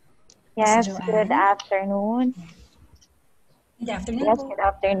 Yes, good afternoon. Good afternoon. Yes, good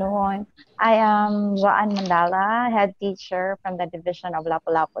afternoon. I am Joanne Mandala, head teacher from the division of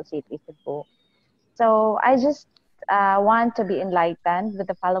Lapu-Lapu City, Cebu. So I just want to be enlightened with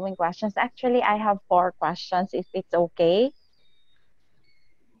the following questions. Actually, I have 4 questions, if it's okay.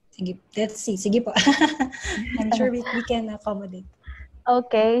 Sige, let's see. Sige po. I'm sure we can accommodate.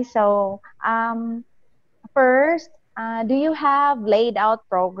 Okay, so first, do you have laid out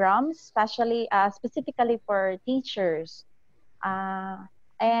programs, specifically for teachers?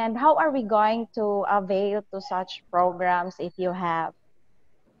 And how are we going to avail to such programs if you have?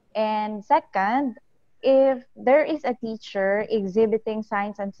 And second, if there is a teacher exhibiting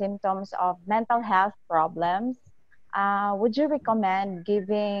signs and symptoms of mental health problems, would you recommend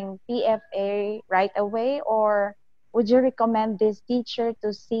giving PFA right away, or would you recommend this teacher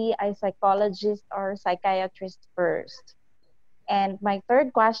to see a psychologist or psychiatrist first? And my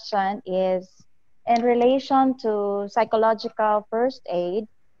third question is, in relation to psychological first aid,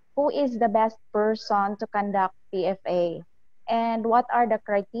 who is the best person to conduct PFA? And what are the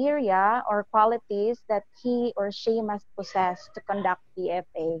criteria or qualities that he or she must possess to conduct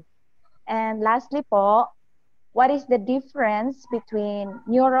PFA? And lastly po, what is the difference between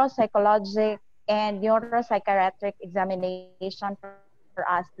neuropsychologic and neuropsychiatric examination for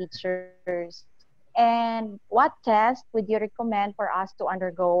us teachers? And what test would you recommend for us to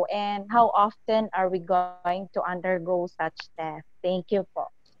undergo? And how often are we going to undergo such tests? Thank you po.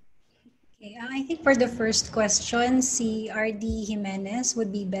 Okay, I think for the first question, si RD Jimenez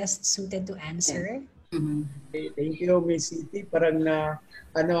would be best suited to answer. Okay, thank you, Miss City. Parang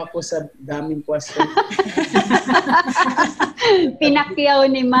ako sa daming question.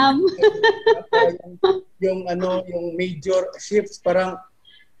 Pinakyaw ni ma'am. yung major shifts, parang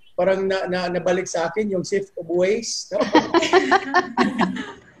nabalik sa akin yung shift of ways. No?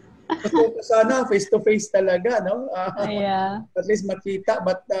 Sana face-to-face talaga, no? Yeah. At least makita.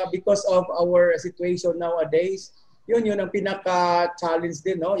 But because of our situation nowadays, yun ang pinaka-challenge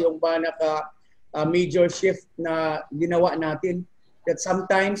din, no? Yung major shift na ginawa natin. That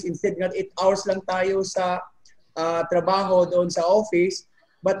sometimes, instead nga 8 hours lang tayo sa trabaho doon sa office,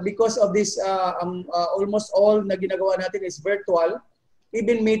 but because of this, almost all na ginagawa natin is virtual,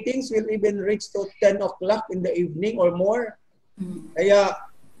 even meetings will even reach to 10 o'clock in the evening or more. Kaya,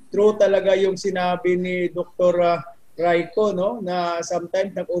 true talaga yung sinabi ni Dr. Raiko, no, na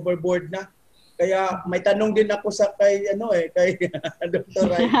sometimes nag-overboard na. Kaya may tanong din ako sa kay Dr.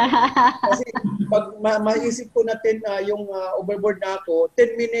 Raiko. Kasi pag maisip ko natin yung overboard na ako,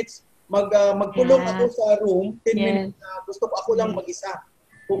 10 minutes magkulong ako sa room, 10 minutes gusto ko ako lang mag-isa.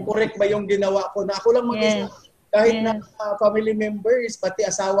 Kung correct ba yung ginawa ko na ako lang mag-isa. Kahit na family members, pati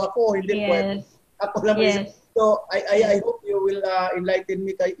asawa ko, hindi pwede. Ako lang mag-isa. So I hope you will enlighten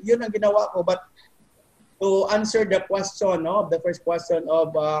me. Yun ang ginawa ko. But to answer the question, no, the first question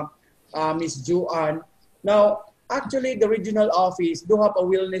of Miss Juan, Now, actually, the regional office do have a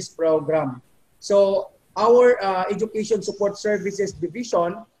wellness program. So, our Education Support Services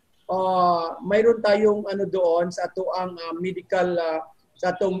Division, mayroon tayong ano doon sa atuang medical,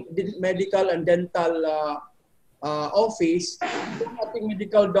 sa atong medical and dental office. Yung ating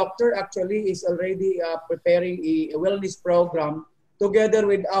medical doctor actually is already preparing a wellness program together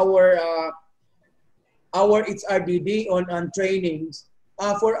with our HRDD on trainings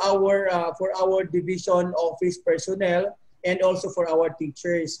for our division office personnel and also for our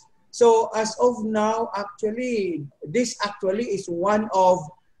teachers. So as of now, actually, this actually is one of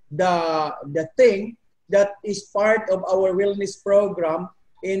the thing that is part of our wellness program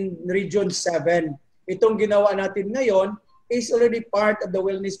in Region 7. Itong ginawa natin ngayon is already part of the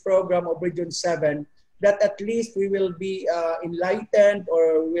wellness program of Region 7, that at least we will be enlightened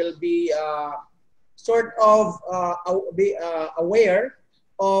or will be sort of aware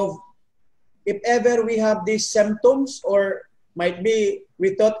of if ever we have these symptoms, or might be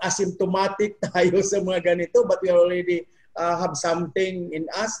we thought asymptomatic tayo sa mga ganito, but we already have something in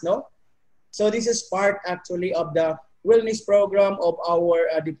us, no? So this is part actually of the wellness program of our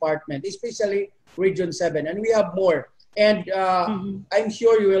department, especially Region 7, and we have more. And I'm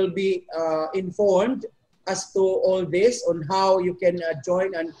sure you will be informed as to all this, on how you can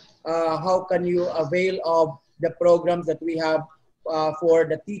join and how can you avail of the programs that we have for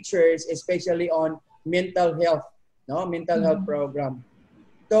the teachers, especially on mental health, no? Mental health program.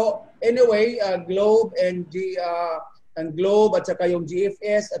 So anyway, Globe and Globe at saka yung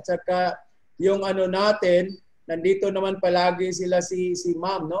GFS at saka yung ano natin, nandito naman palagi sila si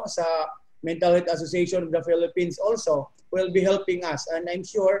Ma'am, no, sa Mental Health Association of the Philippines also will be helping us, and I'm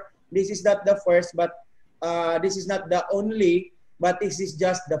sure this is not the first, but this is not the only, but this is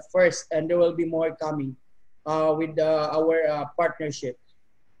just the first, and there will be more coming with our partnership.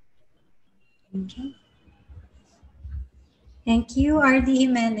 Okay. Thank you, RD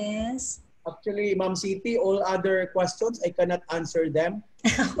Jimenez. Actually, Ma'am City, all other questions, I cannot answer them.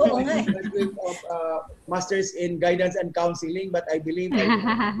 Oo nga. Masters in Guidance and Counseling, but I believe I'm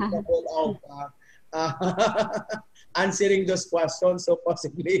capable of answering those questions. So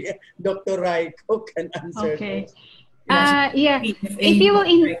possibly Dr. Raiko can answer those. Yeah. If you will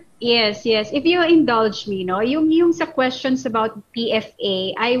yes. If you will indulge me, no, yung sa questions about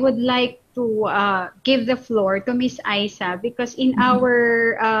PFA, I would like to give the floor to Miss Isa, because in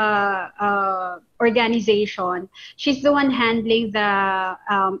our organization, she's the one handling the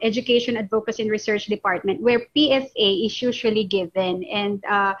Education Advocacy and Research Department, where PFA is usually given, and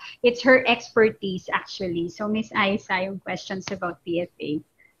it's her expertise actually. So Miss Isa, yung questions about PFA.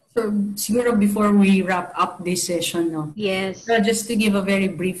 So, siguro before we wrap up this session, no? Yes. Just to give a very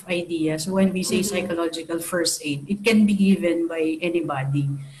brief idea, so when we say psychological first aid, it can be given by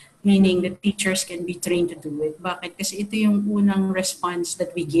anybody, meaning that teachers can be trained to do it. Bakit? Kasi ito yung unang response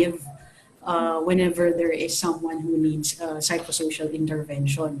that we give whenever there is someone who needs psychosocial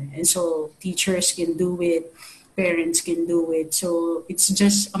intervention. And so, teachers can do it, parents can do it. So, it's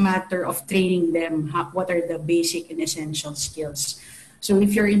just a matter of training them what are the basic and essential skills. So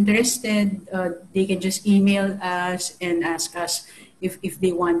if you're interested, they can just email us and ask us if they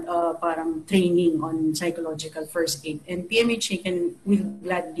want parang training on psychological first aid. And PMHA will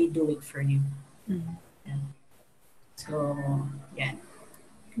gladly do it for you. Yeah. So, yeah.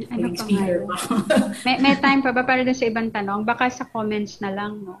 Ano pa may time pa ba para sa ibang tanong? Baka sa comments na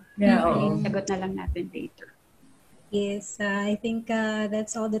lang, no? Yeah, sagot na lang natin later. Yes, I think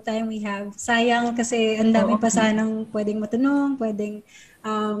that's all the time we have. Sayang kasi ang dami pa sanang pwedeng matanong, pwedeng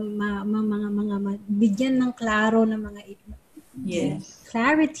mga bigyan ng klaro ng mga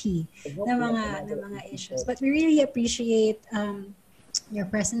clarity ng mga issues. But we really appreciate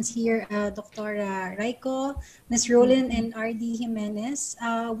your presence here, Dr. Raiko, Ms. Roland, and RD Jimenez.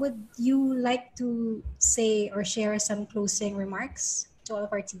 Would you like to say or share some closing remarks to all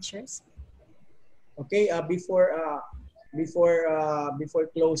of our teachers? Okay, before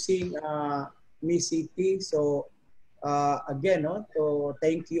closing, Miss City, so again, no, so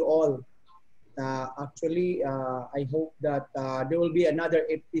thank you all. Actually, I hope that there will be another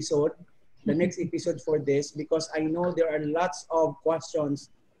episode, the next episode for this, because I know there are lots of questions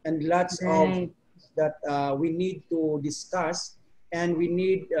and lots of that we need to discuss, and we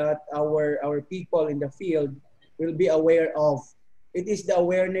need our people in the field will be aware of. It is the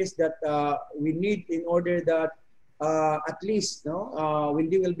awareness that we need in order that at least,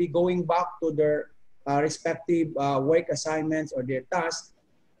 when they will be going back to their respective work assignments or their tasks,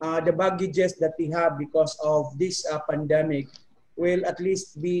 the baggages that they have because of this pandemic will at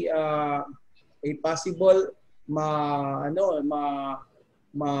least be a possible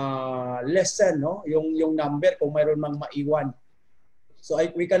lessen no yung number kung mayroon mang maiwan. So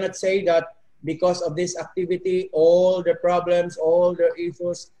we cannot say that because of this activity all the problems, all the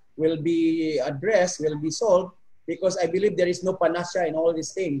issues will be addressed, will be solved, because I believe there is no panacea in all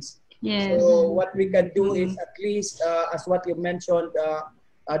these things. Yes. So what we can do is at least as what you mentioned,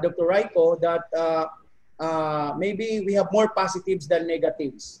 Dr. Raiko, that maybe we have more positives than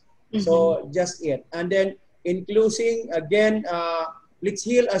negatives. So just it. And then in closing, again, let's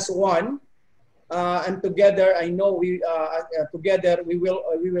heal as one, and together, I know together we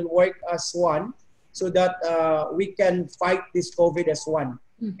will work as one, so that we can fight this COVID as one.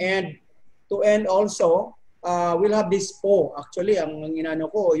 And to end also, we'll have this PO. Actually, ang inano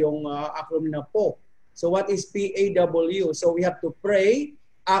ko yung acronym na PO. So what is PAW? So we have to pray,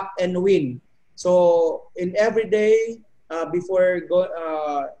 act, and win. So in every day before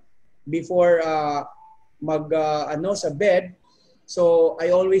sa bed, so I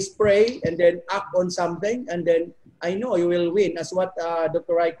always pray and then act on something, and then I know you will win. As what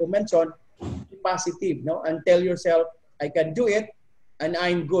Dr. Raiko mentioned, be positive, no, and tell yourself, I can do it, and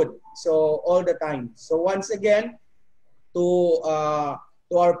I'm good. So all the time. So once again, to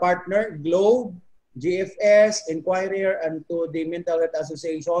our partner Globe, GFS, Inquirer, and to the Mental Health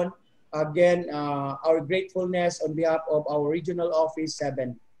Association, again, our gratefulness on behalf of our Regional Office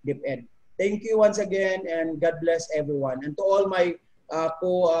 7, DepEd. Thank you once again, and God bless everyone. And to all my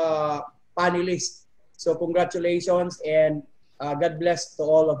panelists, so congratulations, and God bless to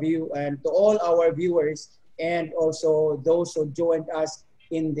all of you, and to all our viewers, and also those who joined us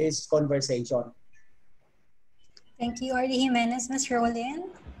in this conversation. Thank you, RD Jimenez. Ms. Rolyn?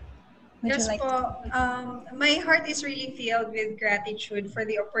 Yes po, my heart is really filled with gratitude for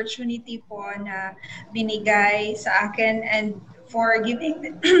the opportunity po na binigay sa akin, and for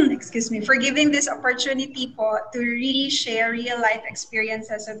giving for giving this opportunity po to really share real life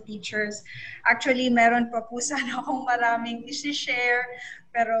experiences of teachers. Actually, meron pa po sana akong maraming i-share,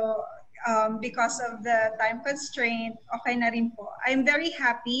 pero because of the time constraint, okay na rin po. I'm very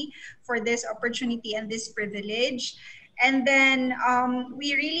happy for this opportunity and this privilege. And then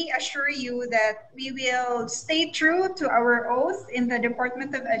we really assure you that we will stay true to our oath in the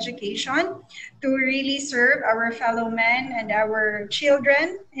Department of Education to really serve our fellow men and our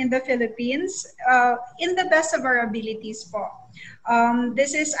children in the Philippines in the best of our abilities po.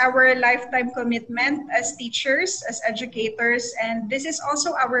 This is our lifetime commitment as teachers, as educators, and this is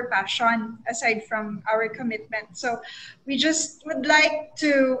also our passion aside from our commitment. So we just would like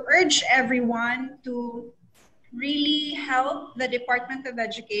to urge everyone to really help the Department of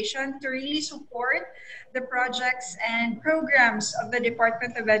Education to really support the projects and programs of the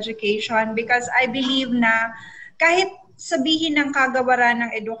Department of Education, because I believe na kahit sabihin ng kagawaran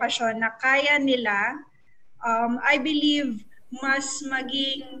ng edukasyon na kaya nila, I believe mas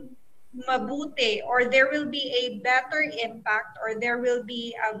maging mabuti, or there will be a better impact, or there will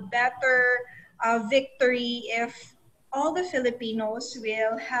be a better victory if all the Filipinos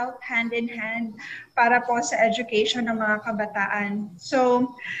will help hand in hand para po sa education ng mga kabataan. So,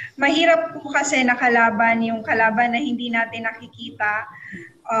 mahirap po kasi nakalaban yung kalaban na hindi natin nakikita.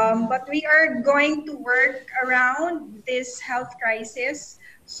 But we are going to work around this health crisis.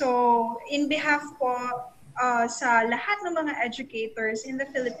 So, in behalf po sa lahat ng mga educators in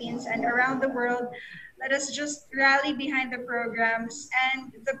the Philippines and around the world, let us just rally behind the programs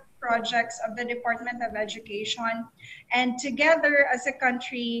and the projects of the Department of Education. And together as a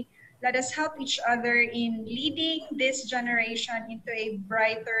country, let us help each other in leading this generation into a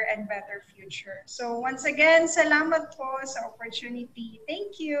brighter and better future. So once again, salamat po sa opportunity.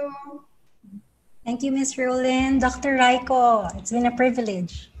 Thank you. Thank you, Ms. Rolyn. Dr. Raiko, it's been a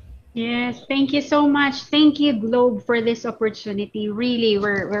privilege. Yes, thank you so much. Thank you, Globe, for this opportunity. Really,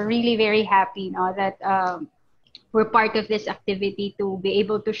 we're really very happy now that we're part of this activity to be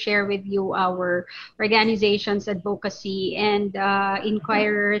able to share with you our organization's advocacy. And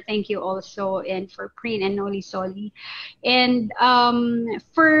Inquirer, thank you also, and for Prin and Noli Soli. And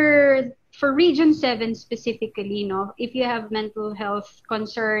for Region 7 specifically, if you have mental health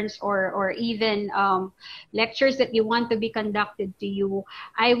concerns or even lectures that you want to be conducted to you,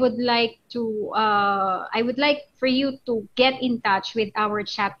 I would like for you to get in touch with our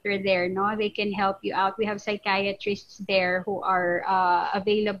chapter there. They can help you out. We have psychiatrists there who are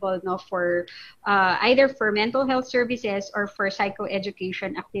available for either for mental health services or for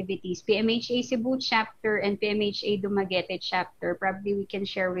psychoeducation activities. PMHA Cebu chapter and PMHA Dumaguete chapter. Probably we can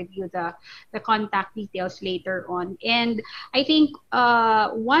share with you the contact details later on. And I think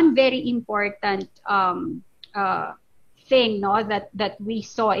one very important thing, no, that we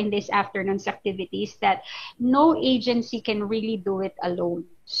saw in this afternoon's activities, that no agency can really do it alone.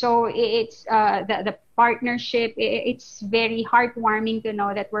 So it's the partnership. It's very heartwarming to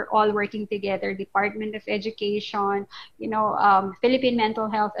know that we're all working together. Department of Education, Philippine Mental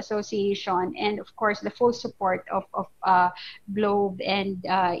Health Association, and of course the full support of Globe and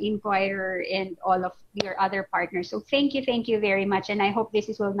Inquirer and all of your other partners. So thank you very much, and I hope this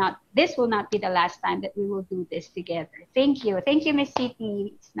will not be the last time that we will do this together. Thank you, Miss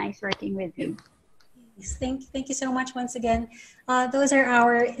City. It's nice working with you. Thank you so much once again. Those are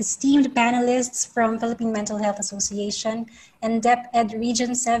our esteemed panelists from Philippine Mental Health Association and DepEd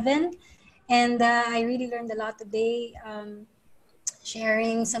Region VII. And I really learned a lot today,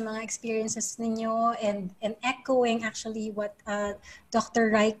 sharing some mga experiences ninyo and echoing actually what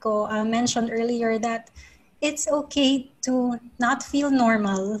Dr. Raiko mentioned earlier, that it's okay to not feel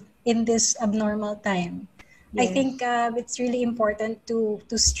normal in this abnormal time. Yes. I think it's really important to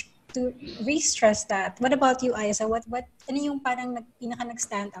re-stress that. What about you, Aiza? What ano yung parang pinaka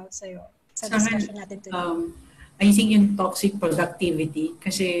nag-stand out sa'yo sa discussion natin today? I think yung toxic productivity,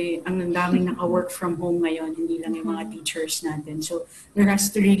 kasi ang daming naka-work from home ngayon, hindi lang yung mga teachers natin. So there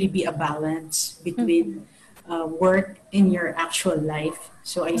has to really be a balance between work and your actual life.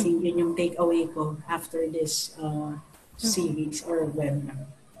 So I think yun yung takeaway ko after this series or webinar.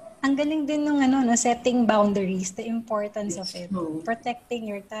 Ang galing din nung setting boundaries, the importance of it. Protecting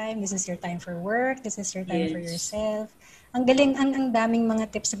your time. This is your time for work. This is your time for yourself. Ang galing, ang daming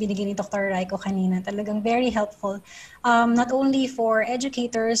mga tips na binigay ni Dr. Raiko kanina. Talagang very helpful. Not only for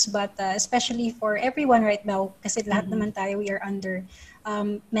educators, but especially for everyone right now. Kasi lahat naman tayo, we are under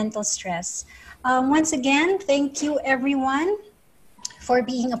mental stress. Once again, thank you everyone for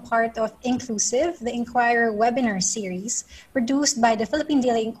being a part of Inclusive, the Inquirer webinar series, produced by the Philippine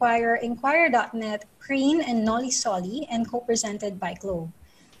Daily Inquirer, Inquirer.net, Preen and Nolly Solly, and co-presented by Globe.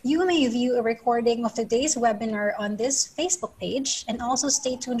 You may view a recording of today's webinar on this Facebook page, and also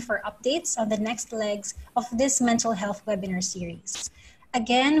stay tuned for updates on the next legs of this mental health webinar series.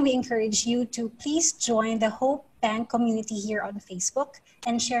 Again, we encourage you to please join the Hope Bank community here on Facebook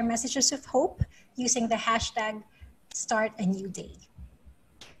and share messages of hope using the hashtag StartANewDay.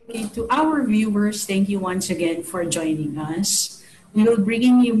 Okay, to our viewers, thank you once again for joining us. We will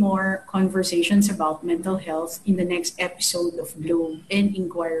bring you more conversations about mental health in the next episode of Globe and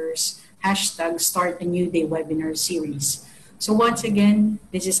Inquirer's hashtag StartANewDay webinar series. So once again,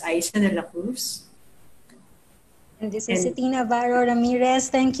 this is Aiza de la Cruz. And this is City Navarro Ramirez.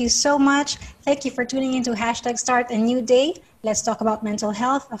 Thank you so much. Thank you for tuning into hashtag StartANewDay. Let's talk about mental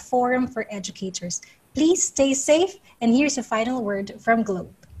health, a forum for educators. Please stay safe. And here's a final word from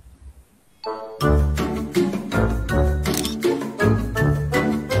Globe.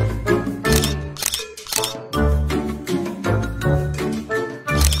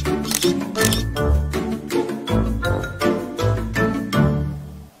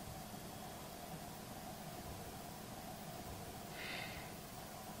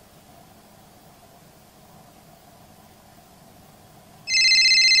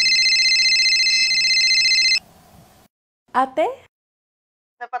 Ate?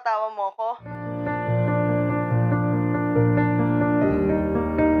 Napatawa mo ko?